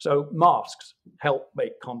 So masks help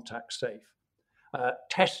make contact safe.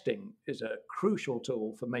 Testing is a crucial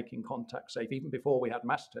tool for making contact safe. Even before we had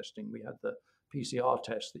mass testing, we had the PCR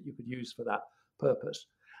test that you could use for that purpose.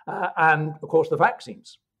 And of course, the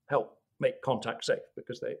vaccines help make contact safe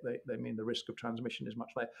because they mean the risk of transmission is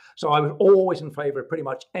much less. So I was always in favor of pretty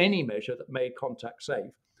much any measure that made contact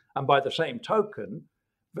safe. And by the same token,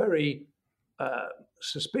 very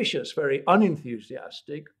suspicious, very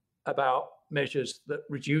unenthusiastic about measures that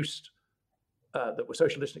reduced, that were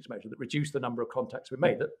social distance measures that reduced the number of contacts we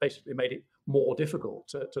made, that basically made it more difficult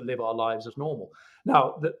to live our lives as normal.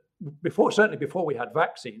 Now, certainly before we had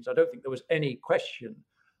vaccines, I don't think there was any question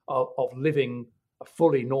of living a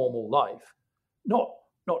fully normal life, not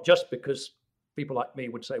just because people like me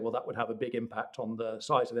would say, well, that would have a big impact on the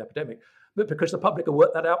size of the epidemic, but because the public had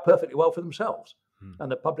worked that out perfectly well for themselves.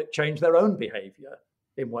 And the public changed their own behavior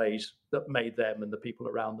in ways that made them and the people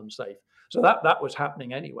around them safe. So that was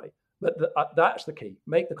happening anyway. But that's the key.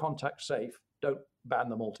 Make the contacts safe. Don't ban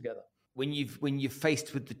them altogether. When you're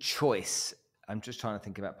faced with the choice, I'm just trying to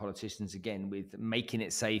think about politicians again, with making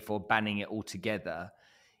it safe or banning it altogether.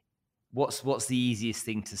 What's the easiest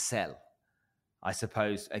thing to sell? I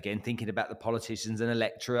suppose, again, thinking about the politicians and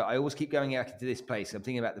electorate, I always keep going back into this place. I'm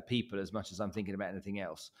thinking about the people as much as I'm thinking about anything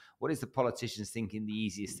else. What is the politicians thinking the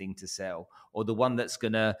easiest thing to sell, or the one that's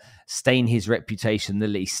going to stain his reputation the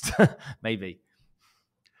least? Maybe.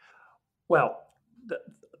 Well,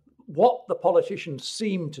 what the politicians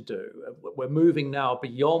seem to do, we're moving now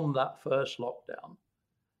beyond that first lockdown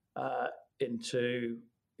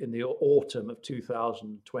in the autumn of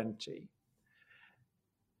 2020,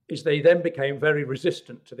 is they then became very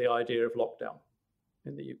resistant to the idea of lockdown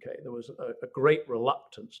in the UK. There was a great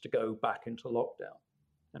reluctance to go back into lockdown.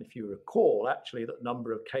 And if you recall, actually, that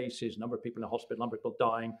number of cases, number of people in the hospital, number of people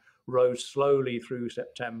dying rose slowly through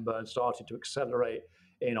September and started to accelerate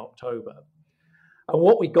in October. And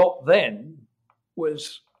what we got then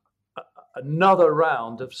was another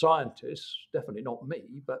round of scientists, definitely not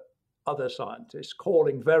me, but other scientists,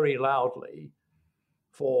 calling very loudly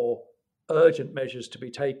for urgent measures to be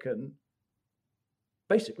taken,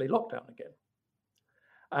 basically lockdown again.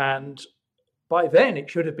 And by then, it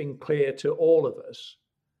should have been clear to all of us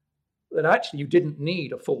that actually you didn't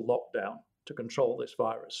need a full lockdown to control this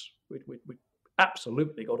virus. We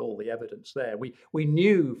absolutely got all the evidence there. We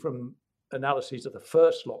knew from analyses of the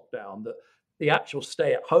first lockdown that the actual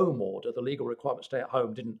stay-at-home order, the legal requirement to stay at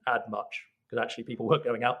home, didn't add much, because actually people weren't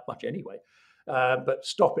going out much anyway. But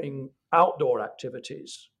stopping outdoor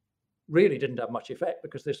activities really didn't have much effect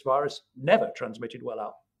because this virus never transmitted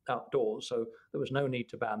well outdoors. So there was no need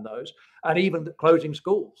to ban those. And even closing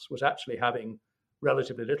schools was actually having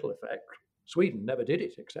relatively little effect. Sweden never did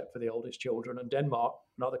it except for the oldest children, and Denmark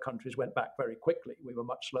and other countries went back very quickly. We were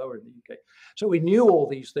much slower in the UK. So we knew all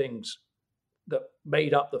these things that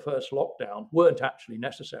made up the first lockdown weren't actually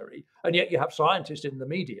necessary. And yet you have scientists in the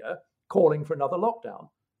media calling for another lockdown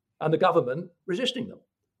and the government resisting them.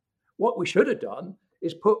 What we should have done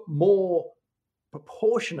is put more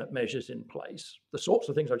proportionate measures in place, the sorts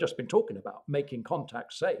of things I've just been talking about, making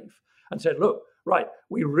contact safe, and said, look, right,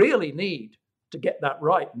 we really need to get that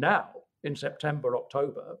right now in September,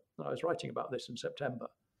 October. And I was writing about this in September.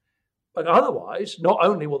 But otherwise, not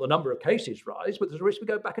only will the number of cases rise, but there's a risk we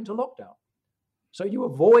go back into lockdown. So you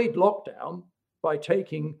avoid lockdown by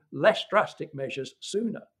taking less drastic measures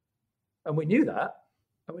sooner. And we knew that,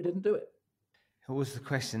 and we didn't do it. Always the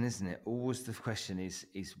question, isn't it? Always the question is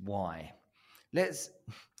why? Because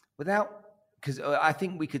I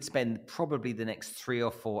think we could spend probably the next 3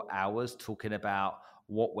 or 4 hours talking about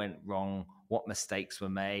what went wrong, what mistakes were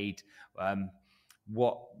made,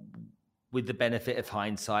 what, with the benefit of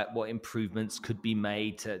hindsight, what improvements could be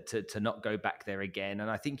made to not go back there again.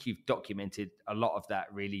 And I think you've documented a lot of that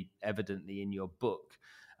really evidently in your book.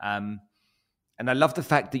 And I love the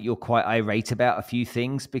fact that you're quite irate about a few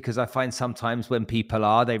things, because I find sometimes when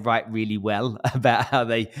people they write really well about how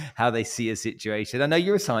they see a situation. I know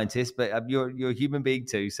you're a scientist, but you're a human being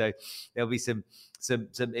too. So there'll be some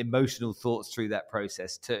emotional thoughts through that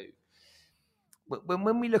process too.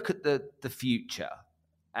 When we look at the future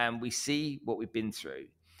and we see what we've been through,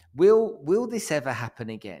 will this ever happen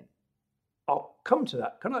again? I'll come to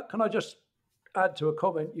that. Can I just add to a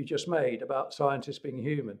comment you just made about scientists being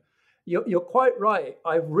human? You're quite right.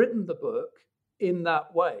 I've written the book in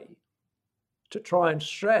that way to try and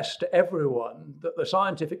stress to everyone that the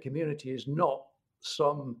scientific community is not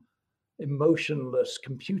some emotionless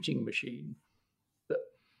computing machine that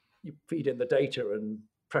you feed in the data and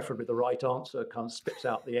preferably the right answer kind of spits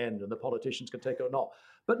out the end and the politicians can take it or not.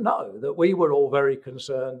 but know that we were all very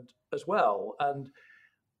concerned as well. And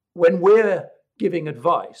when we're giving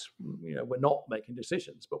advice, we're not making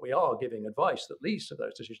decisions, but we are giving advice that leads to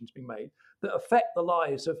those decisions being made that affect the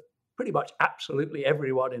lives of pretty much absolutely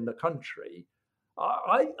everyone in the country.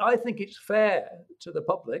 I think it's fair to the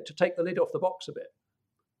public to take the lid off the box a bit.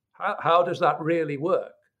 How does that really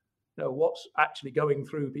work? What's actually going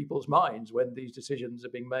through people's minds when these decisions are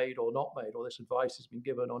being made or not made, or this advice has been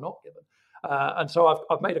given or not given? And so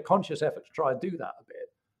I've made a conscious effort to try and do that a bit.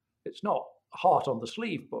 It's not heart on the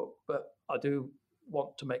sleeve book, but I do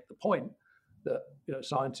want to make the point that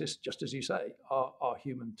scientists, just as you say, are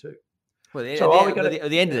human too. Well, at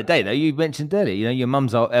the end of the day, though, you mentioned earlier, your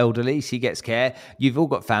mum's elderly, she gets care. You've all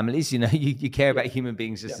got families, you care about human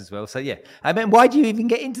beings just as well. So, yeah. I mean, why do you even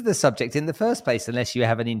get into the subject in the first place unless you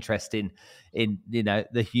have an interest in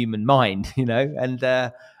the human mind,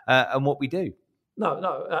 and what we do?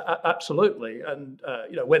 No, absolutely. And,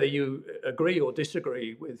 whether you agree or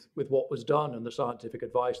disagree with what was done and the scientific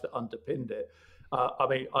advice that underpinned it,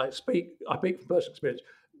 I speak from personal experience,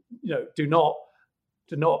 do not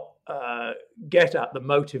get at the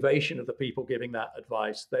motivation of the people giving that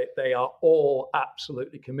advice. They are all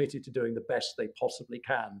absolutely committed to doing the best they possibly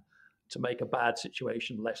can to make a bad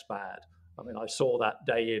situation less bad. I saw that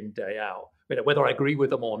day in, day out. Whether I agree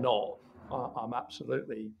with them or not, I'm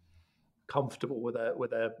absolutely comfortable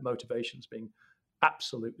with their motivations being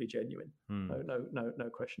absolutely genuine. No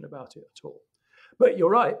question about it at all. But you're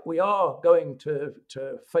right, we are going to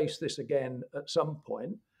face this again at some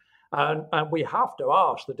point. And we have to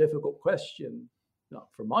ask the difficult question,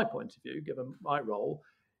 from my point of view, given my role,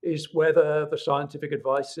 is whether the scientific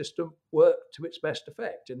advice system worked to its best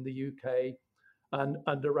effect in the UK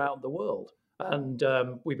and around the world. And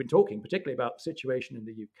we've been talking particularly about the situation in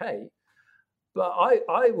the UK, but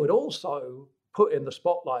I would also put in the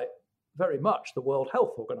spotlight very much the World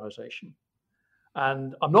Health Organization.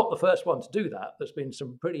 And I'm not the first one to do that. There's been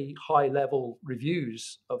some pretty high-level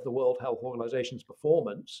reviews of the World Health Organization's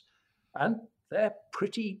performance, and they're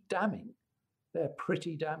pretty damning.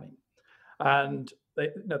 And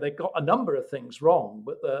they got a number of things wrong,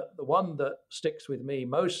 but the one that sticks with me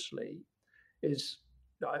mostly is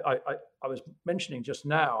I was mentioning just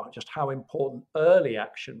now just how important early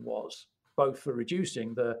action was, both for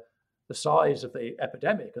reducing the size of the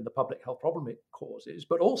epidemic and the public health problem it causes,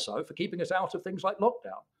 but also for keeping us out of things like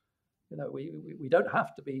lockdown. We don't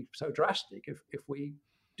have to be so drastic if we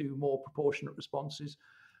do more proportionate responses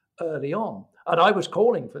early on. And I was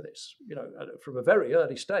calling for this, from a very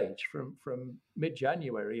early stage, from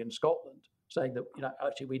mid-January in Scotland, saying that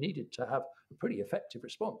actually we needed to have a pretty effective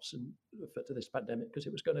response to this pandemic because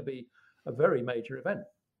it was going to be a very major event.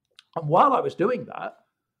 And while I was doing that,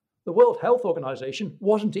 the World Health Organization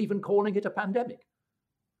wasn't even calling it a pandemic.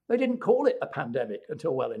 They didn't call it a pandemic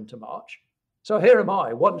until well into March. So here am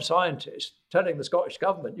I, one scientist, telling the Scottish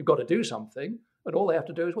government, you've got to do something, and all they have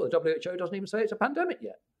to do is, well, the WHO doesn't even say it's a pandemic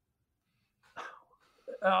yet.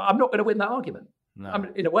 I'm not going to win that argument. No.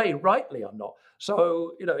 In a way, rightly, I'm not.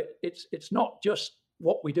 So, it's not just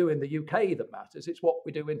what we do in the UK that matters, it's what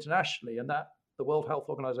we do internationally, and that the World Health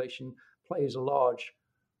Organization plays a large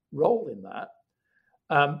role in that.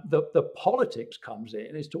 The politics comes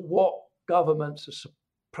in as to what governments are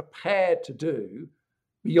prepared to do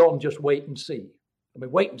beyond just wait and see.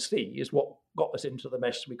 Wait and see is what got us into the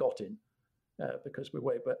mess we got in because we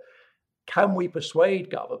wait. But can we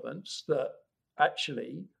persuade governments that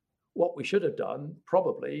actually what we should have done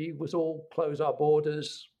probably was all close our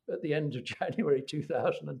borders at the end of January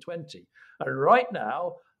 2020? And right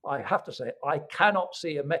now, I have to say, I cannot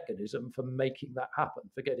see a mechanism for making that happen,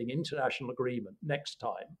 for getting international agreement next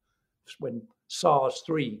time when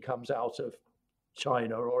SARS-3 comes out of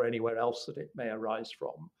China or anywhere else that it may arise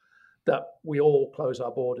from, that we all close our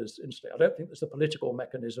borders instantly. I don't think there's a political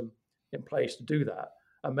mechanism in place to do that.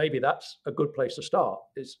 And maybe that's a good place to start,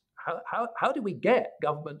 is how do we get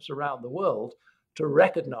governments around the world to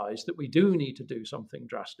recognize that we do need to do something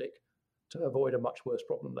drastic to avoid a much worse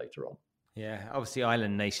problem later on? Yeah, obviously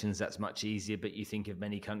island nations, that's much easier, but you think of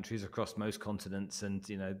many countries across most continents and,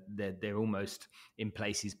 they're almost in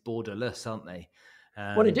places borderless, aren't they?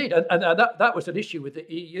 Well, indeed. And that was an issue with the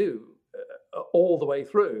EU all the way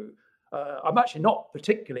through. I'm actually not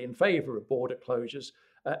particularly in favor of border closures,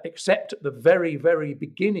 except at the very, very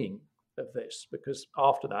beginning of this, because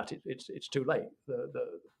after that, it's too late.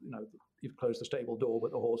 You've closed the stable door,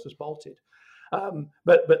 but the horse has bolted.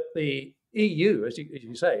 But the EU, as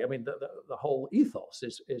you say, the whole ethos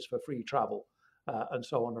is for free travel and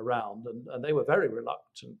so on around, and they were very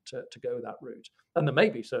reluctant to go that route. And there may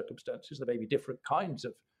be circumstances, there may be different kinds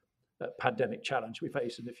of pandemic challenge we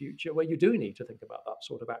face in the future, where you do need to think about that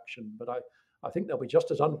sort of action. But I think they'll be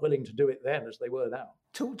just as unwilling to do it then as they were now.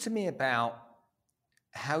 Talk to me about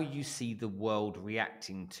how you see the world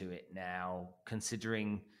reacting to it now,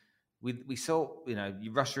 considering we saw,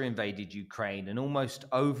 Russia invaded Ukraine, and almost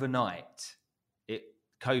overnight,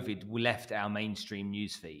 COVID left our mainstream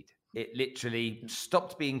newsfeed. It literally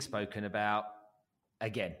stopped being spoken about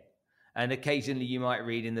again. And occasionally you might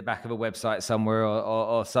read in the back of a website somewhere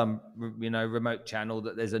or some, remote channel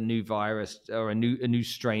that there's a new virus or a new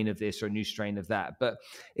strain of this or a new strain of that. But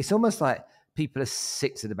it's almost like people are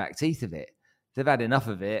sick to the back teeth of it. They've had enough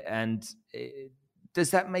of it. And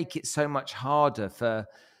does that make it so much harder for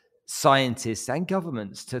scientists and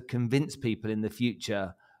governments to convince people in the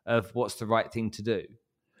future of what's the right thing to do?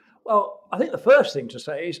 Well, I think the first thing to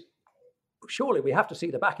say is, surely we have to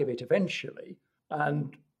see the back of it eventually.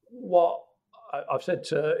 And what I've said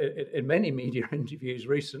in many media interviews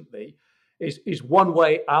recently is one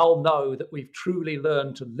way I'll know that we've truly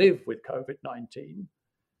learned to live with COVID-19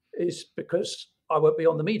 is because I won't be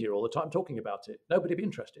on the media all the time talking about it. Nobody will be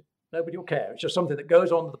interested. Nobody will care. It's just something that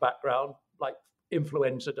goes on in the background, like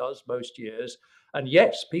influenza does most years. And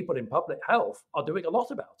yes, people in public health are doing a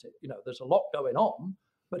lot about it. There's a lot going on,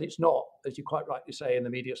 but it's not, as you quite rightly say, in the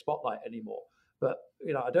media spotlight anymore. But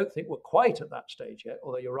I don't think we're quite at that stage yet,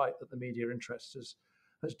 although you're right that the media interest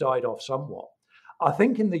has died off somewhat. I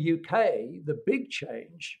think in the UK, the big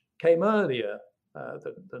change came earlier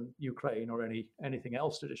than Ukraine or anything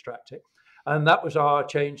else to distract it. And that was our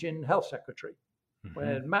change in health secretary. Mm-hmm.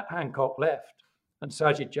 When Matt Hancock left and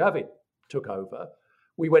Sajid Javid took over,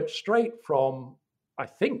 we went straight from, I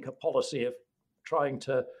think, a policy of trying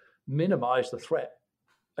to minimize the threat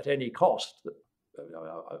at any cost.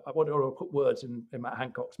 I want to put words in Matt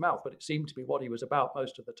Hancock's mouth, but it seemed to be what he was about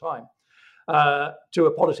most of the time, to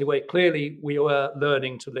a policy where clearly we were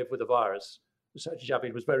learning to live with the virus. Sajid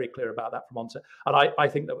Javid was very clear about that from onset. And I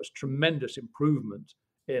think there was tremendous improvement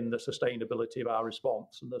in the sustainability of our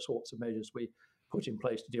response, and the sorts of measures we put in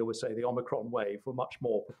place to deal with, say, the Omicron wave were much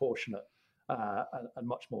more proportionate and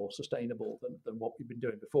much more sustainable than what we've been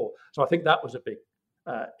doing before. So I think that was a big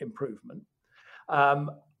improvement.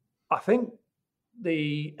 I think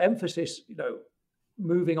the emphasis,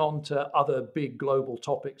 moving on to other big global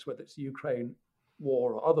topics, whether it's the Ukraine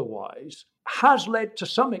war or otherwise, has led to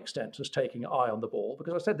some extent to us taking an eye on the ball,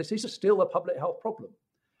 because I said this is still a public health problem.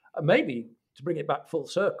 And maybe to bring it back full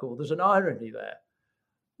circle, there's an irony there.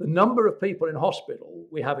 The number of people in hospital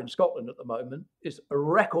we have in Scotland at the moment is a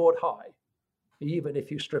record high. Even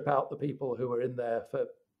if you strip out the people who are in there for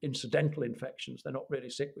incidental infections, they're not really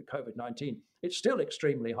sick with COVID-19. It's still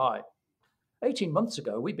extremely high. 18 months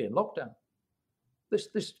ago, we'd be in lockdown. This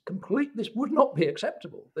would not be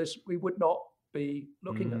acceptable. We would not be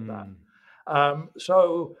looking at that.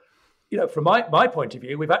 So, from my point of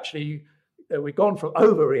view, we've gone from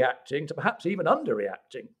overreacting to perhaps even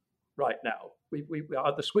underreacting right now.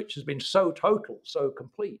 The switch has been so total, so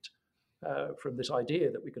complete, from this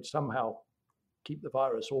idea that we could somehow keep the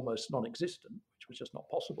virus almost non-existent, which was just not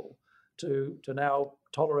possible, to now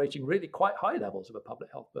tolerating really quite high levels of a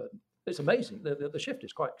public health burden. It's amazing. The shift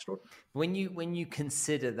is quite extraordinary. When you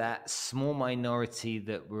consider that small minority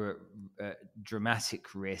that were at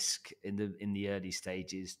dramatic risk in the early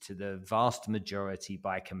stages to the vast majority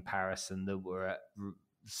by comparison that were at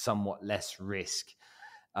somewhat less risk,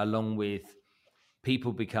 along with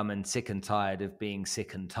people becoming sick and tired of being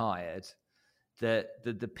sick and tired,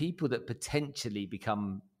 the people that potentially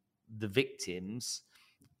become the victims,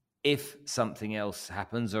 if something else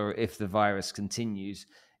happens or if the virus continues,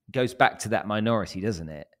 goes back to that minority, doesn't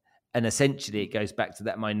it? And essentially it goes back to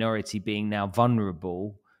that minority being now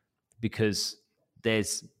vulnerable because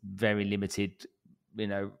there's very limited,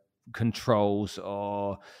 controls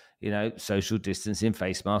or, social distancing,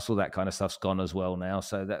 face masks, all that kind of stuff's gone as well now.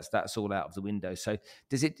 So that's all out of the window. So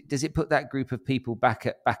does it put that group of people back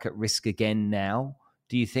at risk again now,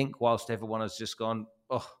 do you think, whilst everyone has just gone,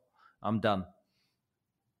 oh, I'm done?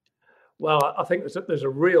 Well, I think there's a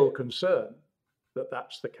real concern that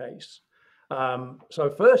that's the case.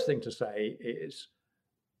 So first thing to say is,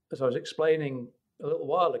 as I was explaining a little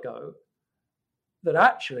while ago, that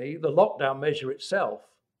actually the lockdown measure itself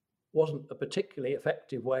wasn't a particularly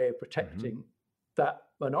effective way of protecting that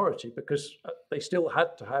minority, because they still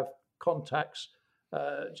had to have contacts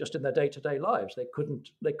just in their day-to-day lives. They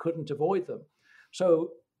couldn't avoid them.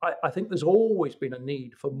 So I think there's always been a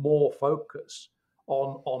need for more focus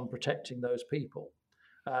on protecting those people.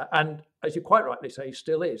 And as you quite rightly say,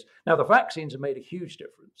 still is. Now, the vaccines have made a huge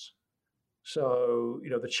difference. So,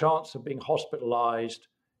 the chance of being hospitalized,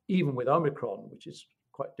 even with Omicron, which is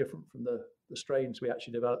quite different from the the strains we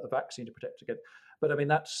actually developed the vaccine to protect against. But I mean,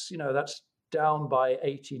 that's down by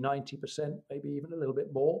 80, 90%, maybe even a little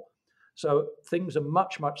bit more. So things are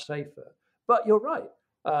much, much safer. But you're right.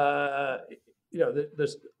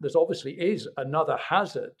 There's obviously is another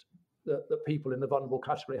hazard that people in the vulnerable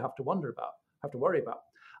category have to worry about.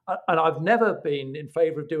 And I've never been in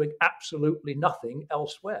favor of doing absolutely nothing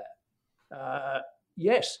elsewhere.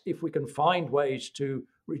 Yes, if we can find ways to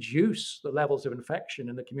reduce the levels of infection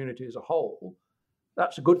in the community as a whole,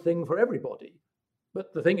 that's a good thing for everybody.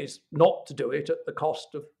 But the thing is not to do it at the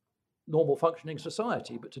cost of normal functioning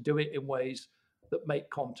society, but to do it in ways that make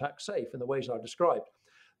contact safe in the ways I've described.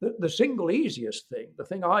 The single easiest thing, the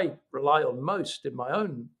thing I rely on most in my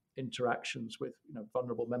own interactions with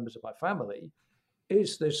vulnerable members of my family,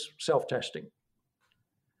 is this self-testing.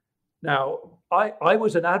 Now, I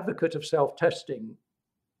was an advocate of self-testing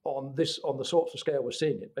on the sorts of scale we're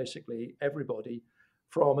seeing it, basically everybody,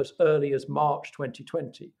 from as early as March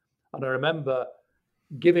 2020. And I remember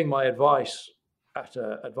giving my advice at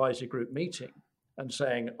an advisory group meeting and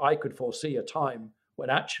saying I could foresee a time when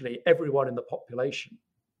actually everyone in the population,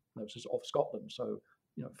 this is of Scotland, so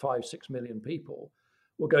 5-6 million people,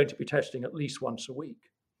 were going to be testing at least once a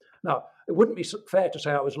week. Now, it wouldn't be fair to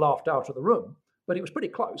say I was laughed out of the room, but it was pretty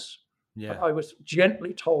close. Yeah. I was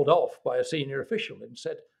gently told off by a senior official and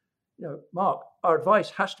said, Mark, our advice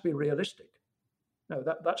has to be realistic. No,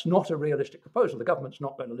 that's not a realistic proposal. The government's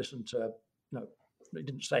not going to listen to, he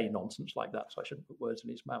didn't say nonsense like that, so I shouldn't put words in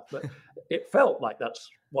his mouth, but it felt like that's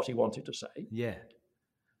what he wanted to say. Yeah.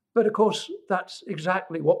 But of course, that's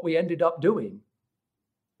exactly what we ended up doing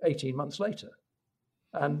 18 months later.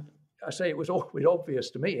 And I say it was always obvious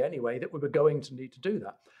to me anyway that we were going to need to do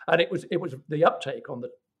that. And it was the uptake on the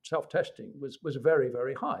self-testing was very,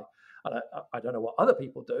 very high. And I don't know what other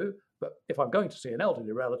people do, but if I'm going to see an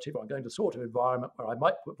elderly relative, I'm going to the sort of environment where I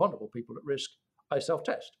might put vulnerable people at risk, I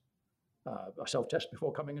self-test. I self-test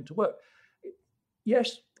before coming into work.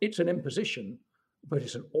 Yes, it's an imposition, but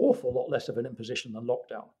it's an awful lot less of an imposition than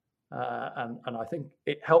lockdown. And I think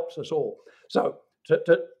it helps us all. So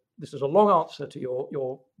this is a long answer to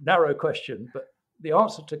your narrow question, but the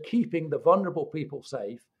answer to keeping the vulnerable people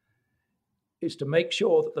safe is to make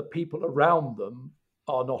sure that the people around them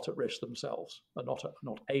are not at risk themselves, are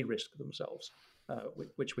not a risk themselves,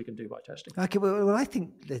 which we can do by testing. Okay, well, I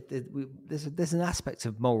think that there's an aspect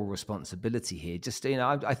of moral responsibility here. Just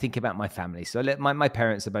I think about my family. So my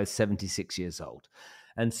parents are both 76 years old,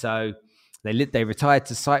 and so they retired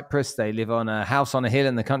to Cyprus. They live on a house on a hill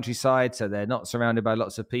in the countryside, so they're not surrounded by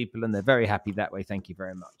lots of people, and they're very happy that way. Thank you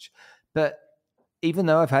very much. But even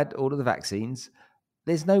though I've had all of the vaccines,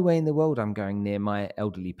 there's no way in the world I'm going near my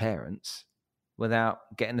elderly parents without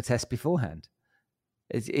getting a test beforehand.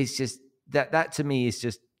 It's just that to me is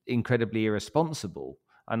just incredibly irresponsible,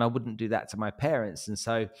 and I wouldn't do that to my parents. And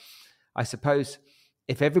so I suppose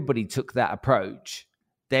if everybody took that approach,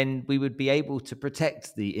 then we would be able to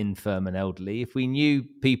protect the infirm and elderly. If we knew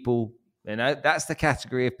people, that's the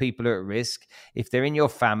category of people who are at risk. If they're in your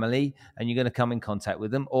family and you're going to come in contact with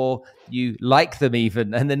them, or you like them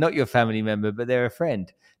even, and they're not your family member, but they're a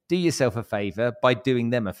friend, do yourself a favor by doing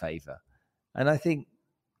them a favor. And I think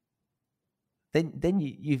then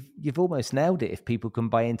you've almost nailed it if people can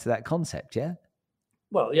buy into that concept, yeah?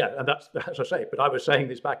 Well, yeah, and that's as I say. But I was saying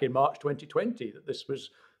this back in March 2020 that this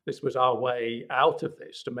was our way out of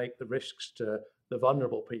this, to make the risks to the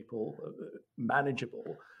vulnerable people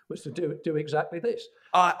manageable, was to do exactly this.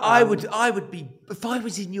 I would be, if I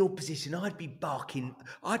was in your position, I'd be barking.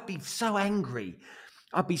 I'd be so angry.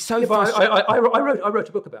 I'd be so frustrated. I wrote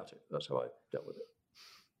a book about it. That's how I dealt with it.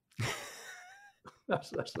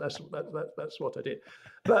 That's what I did.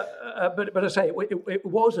 But I say it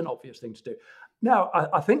was an obvious thing to do. Now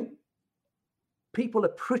I think people are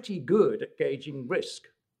pretty good at gauging risk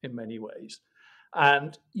in many ways,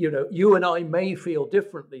 and you and I may feel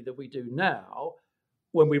differently than we do now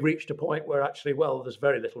when we reached a point where actually, well, there's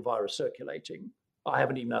very little virus circulating. I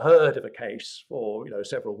haven't even heard of a case for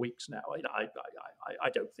several weeks now. I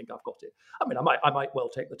don't think I've got it. I mean, I might well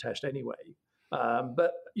take the test anyway.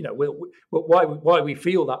 But why we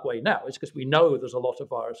feel that way now is because we know there's a lot of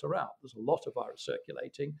virus around. There's a lot of virus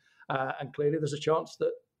circulating, and clearly there's a chance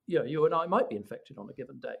that you and I might be infected on a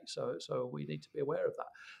given day. So we need to be aware of that.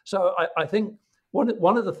 So I think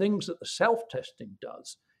one of the things that the self-testing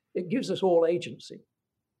does, it gives us all agency.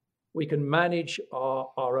 We can manage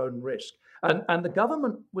our own risk, and the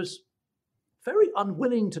government was very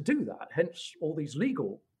unwilling to do that. Hence all these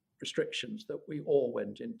legal restrictions that we all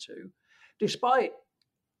went into, despite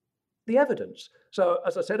the evidence. So,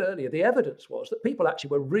 as I said earlier, the evidence was that people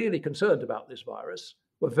actually were really concerned about this virus,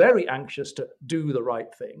 were very anxious to do the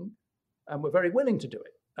right thing, and were very willing to do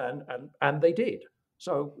it, and they did.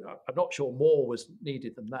 So I'm not sure more was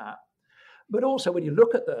needed than that. But also, when you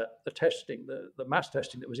look at the testing, the mass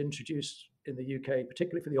testing that was introduced in the UK,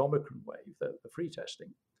 particularly for the Omicron wave, the free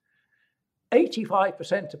testing,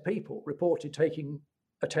 85% of people reported taking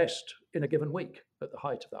a test in a given week at the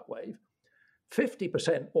height of that wave.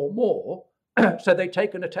 50% or more said they'd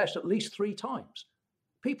taken a test at least 3 times.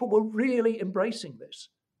 People were really embracing this.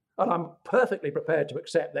 And I'm perfectly prepared to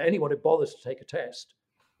accept that anyone who bothers to take a test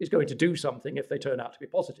is going to do something if they turn out to be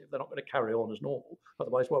positive. They're not going to carry on as normal.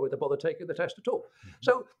 Otherwise, why would they bother taking the test at all? Mm-hmm.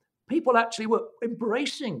 So people actually were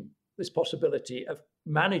embracing this possibility of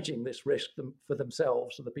managing this risk for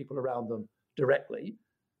themselves and the people around them directly.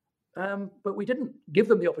 But we didn't give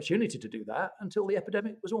them the opportunity to do that until the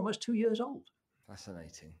epidemic was almost 2 years old.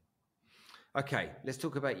 Fascinating. Okay, let's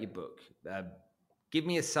talk about your book. Give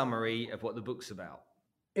me a summary of what the book's about.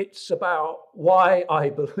 It's about why I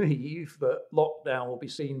believe that lockdown will be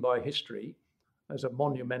seen by history as a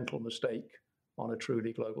monumental mistake on a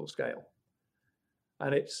truly global scale.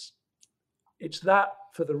 And it's that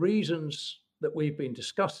for the reasons that we've been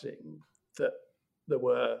discussing, that there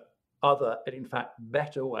were other and in fact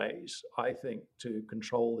better ways, I think, to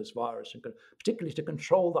control this virus, and particularly to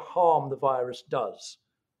control the harm the virus does.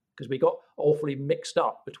 Because we got awfully mixed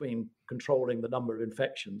up between controlling the number of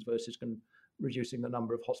infections versus reducing the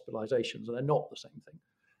number of hospitalizations, and they're not the same thing.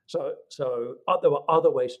 So there were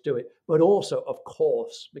other ways to do it, but also, of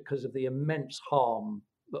course, because of the immense harm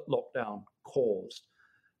that lockdown caused,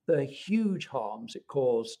 the huge harms it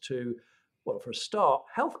caused to, well, for a start,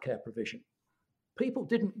 healthcare provision. People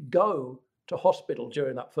didn't go to hospital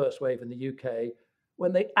during that first wave in the UK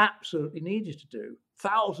when they absolutely needed to do.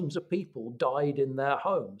 Thousands of people died in their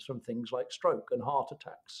homes from things like stroke and heart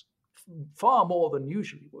attacks, far more than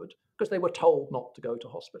usually would, because they were told not to go to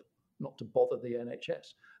hospital, not to bother the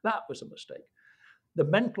NHS. That was a mistake. The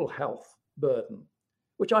mental health burden,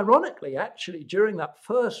 which ironically, actually, during that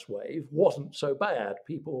first wave wasn't so bad.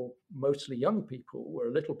 People, mostly young people, were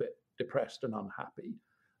a little bit depressed and unhappy,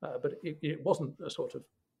 but it wasn't a sort of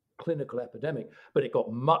clinical epidemic, but it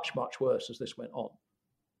got much, much worse as this went on.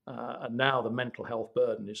 And now the mental health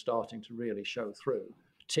burden is starting to really show through,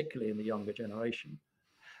 particularly in the younger generation.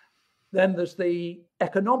 Then there's the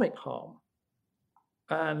economic harm.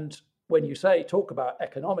 And when you talk about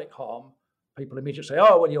economic harm, people immediately say,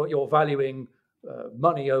 oh, well, you're valuing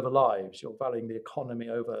money over lives, you're valuing the economy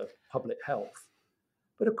over public health.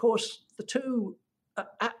 But of course, the two are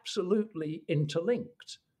absolutely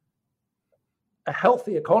interlinked. A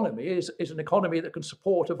healthy economy is an economy that can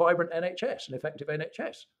support a vibrant NHS, an effective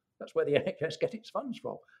NHS. That's where the NHS gets its funds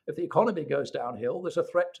from. If the economy goes downhill, there's a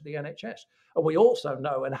threat to the NHS. And we also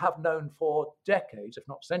know, and have known for decades, if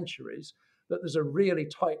not centuries, that there's a really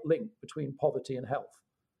tight link between poverty and health.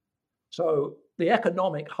 So the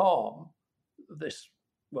economic harm,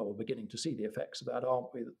 we're beginning to see the effects of that,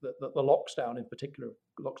 aren't we? That the lockdown in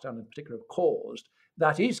particular caused,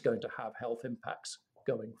 that is going to have health impacts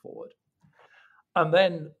going forward. And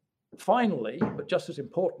then finally, but just as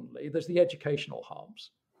importantly, there's the educational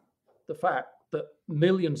harms. The fact that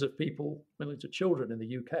millions of children in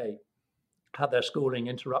the UK had their schooling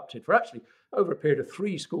interrupted for actually over a period of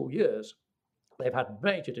 3 school years. They've had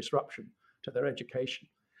major disruption to their education.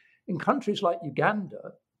 In countries like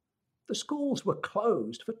Uganda, the schools were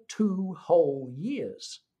closed for 2 whole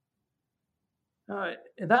years. Now,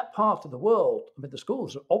 in that part of the world, I mean, the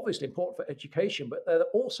schools are obviously important for education, but they're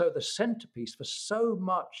also the centerpiece for so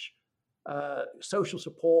much social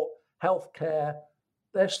support, healthcare.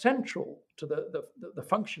 They're central to the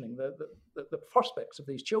functioning, the prospects of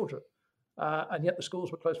these children. And yet the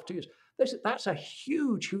schools were closed for 2 years. That's a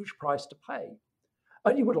huge, huge price to pay.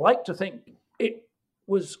 And you would like to think it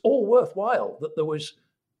was all worthwhile, that there was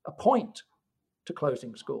a point to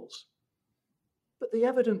closing schools. But the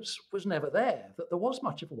evidence was never there that there was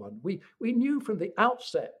much of one. We knew from the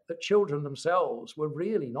outset that children themselves were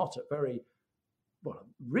really not at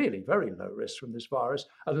really very low risk from this virus,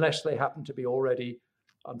 unless they happen to be already,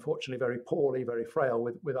 unfortunately, very poorly, very frail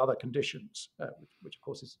with other conditions, which of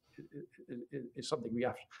course is something we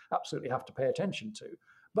absolutely have to pay attention to.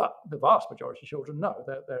 But the vast majority of children, no,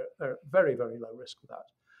 they're very, very low risk for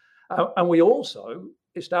that. And we also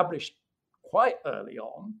established quite early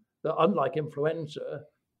on that, unlike influenza,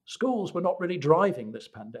 schools were not really driving this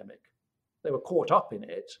pandemic. They were caught up in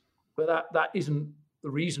it, but that isn't the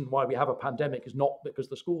reason why we have a pandemic, is not because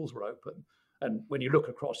the schools were open. And when you look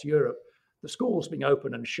across Europe, the schools being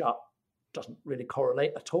open and shut doesn't really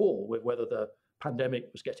correlate at all with whether the pandemic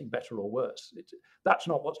was getting better or worse. That's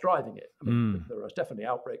not what's driving it. I mean, there are definitely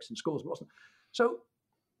outbreaks in schools, but it wasn't. So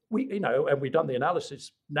and we've done the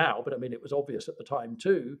analysis now, but I mean, it was obvious at the time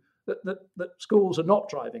too, that schools are not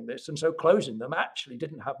driving this. And so closing them actually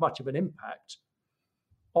didn't have much of an impact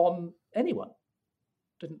on anyone.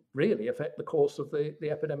 Didn't really affect the course of the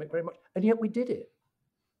epidemic very much. And yet we did it.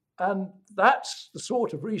 And that's the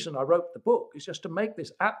sort of reason I wrote the book, is just to make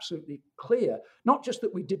this absolutely clear, not just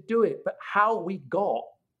that we did do it, but how we got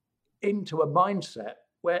into a mindset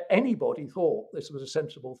where anybody thought this was a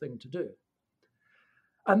sensible thing to do.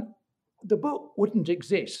 And the book wouldn't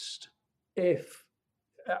exist if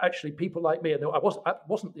actually people like me, and I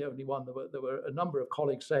wasn't the only one, there were a number of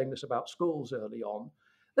colleagues saying this about schools early on,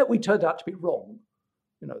 that we turned out to be wrong.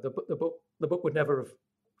 The book would never have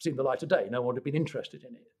seen the light of day. No one would have been interested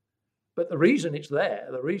in it. But the reason it's there,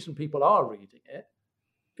 the reason people are reading it,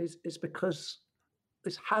 is because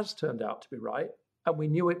this has turned out to be right, and we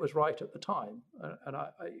knew it was right at the time. And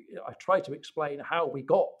I try to explain how we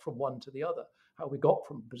got from one to the other, how we got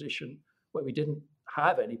from a position where we didn't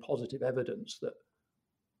have any positive evidence that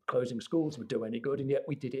closing schools would do any good, and yet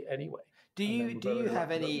we did it anyway. Do you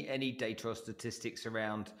have any data or statistics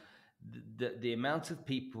around the amount of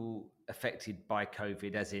people affected by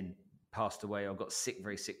COVID, as in passed away or got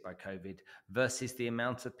very sick by COVID, versus the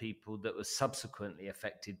amount of people that were subsequently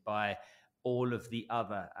affected by all of the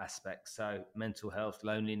other aspects? So mental health,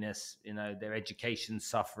 loneliness, their education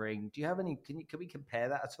suffering. Do you have any? Can we compare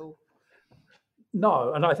that at all?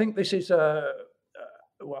 No, and I think this is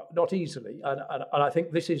well, not easily, and I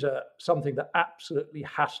think this is something that absolutely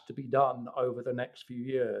has to be done over the next few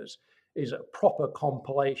years, is a proper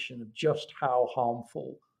compilation of just how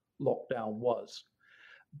harmful lockdown was.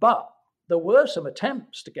 But there were some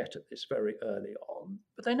attempts to get at this very early on,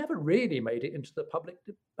 but they never really made it into the public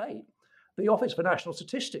debate. The Office for National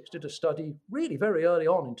Statistics did a study really very early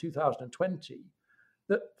on in 2020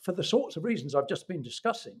 that, for the sorts of reasons I've just been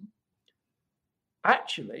discussing,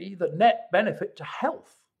 actually the net benefit to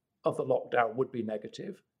health of the lockdown would be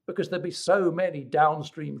negative, because there'd be so many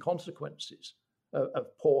downstream consequences of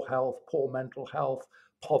poor health, poor mental health,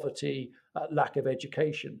 poverty, lack of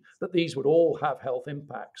education, that these would all have health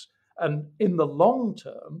impacts. And in the long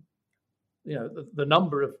term, the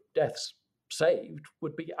number of deaths saved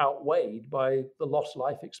would be outweighed by the lost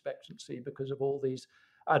life expectancy because of all these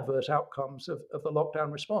adverse outcomes of the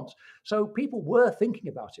lockdown response. So people were thinking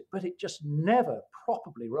about it, but it just never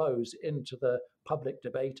properly rose into the public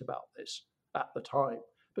debate about this at the time,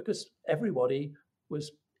 because everybody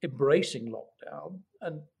was embracing lockdown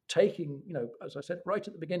and taking, as I said right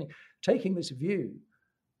at the beginning, taking this view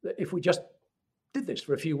that if we just did this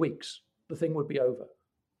for a few weeks, the thing would be over.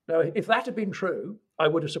 Now, if that had been true, I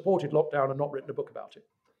would have supported lockdown and not written a book about it.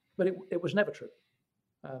 But it was never true.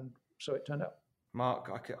 And so it turned out. Mark,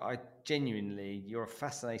 I genuinely, you're a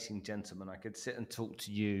fascinating gentleman. I could sit and talk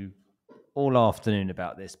to you all afternoon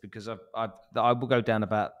about this, because I will go down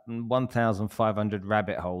about 1,500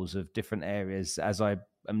 rabbit holes of different areas as I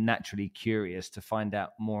am naturally curious to find out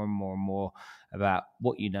more and more and more about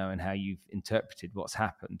what you know and how you've interpreted what's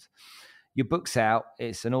happened. Your book's out.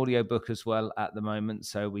 It's an audio book as well at the moment,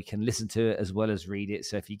 so we can listen to it as well as read it.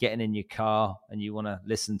 So if you're getting in your car and you want to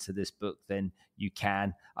listen to this book, then you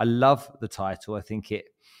can. I love the title. I think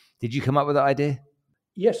did you come up with that idea?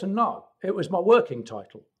 Yes and no. It was my working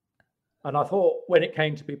title. And I thought when it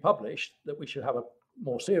came to be published that we should have a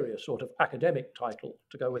more serious sort of academic title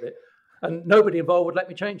to go with it. And nobody involved would let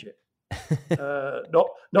me change it. Not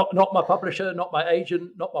my publisher, not my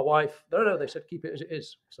agent, not my wife. No, they said keep it as it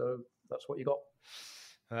is. So that's what you got.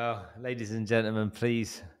 Well, ladies and gentlemen,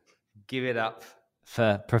 please give it up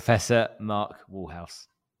for Professor Mark Woolhouse.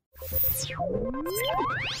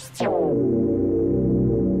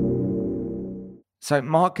 So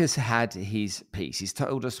Mark has had his piece. He's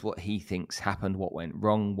told us what he thinks happened, what went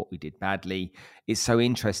wrong, what we did badly. It's so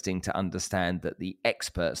interesting to understand that the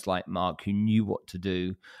experts like Mark, who knew what to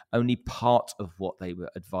do, only part of what they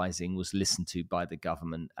were advising was listened to by the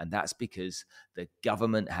government. And that's because the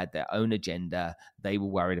government had their own agenda. They were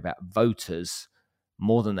worried about voters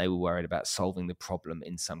more than they were worried about solving the problem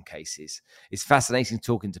in some cases. It's fascinating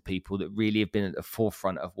talking to people that really have been at the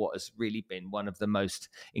forefront of what has really been one of the most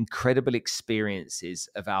incredible experiences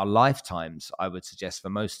of our lifetimes, I would suggest, for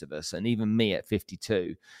most of us, and even me at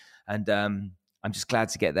 52. And I'm just glad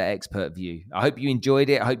to get that expert view. I hope you enjoyed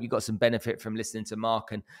it. I hope you got some benefit from listening to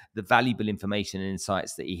Mark and the valuable information and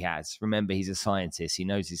insights that he has. Remember, he's a scientist. He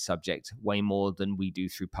knows his subject way more than we do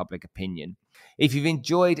through public opinion. If you've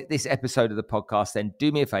enjoyed this episode of the podcast, then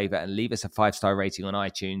do me a favor and leave us a 5-star rating on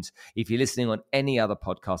iTunes. If you're listening on any other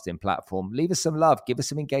podcasting platform, leave us some love, give us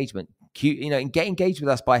some engagement, and get engaged with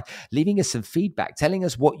us by leaving us some feedback, telling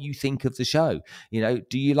us what you think of the show.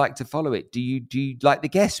 Do you like to follow it? Do you like the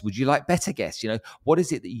guests? Would you like better guests? What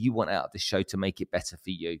is it that you want out of the show to make it better for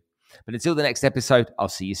you? But until the next episode, I'll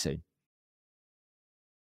see you soon.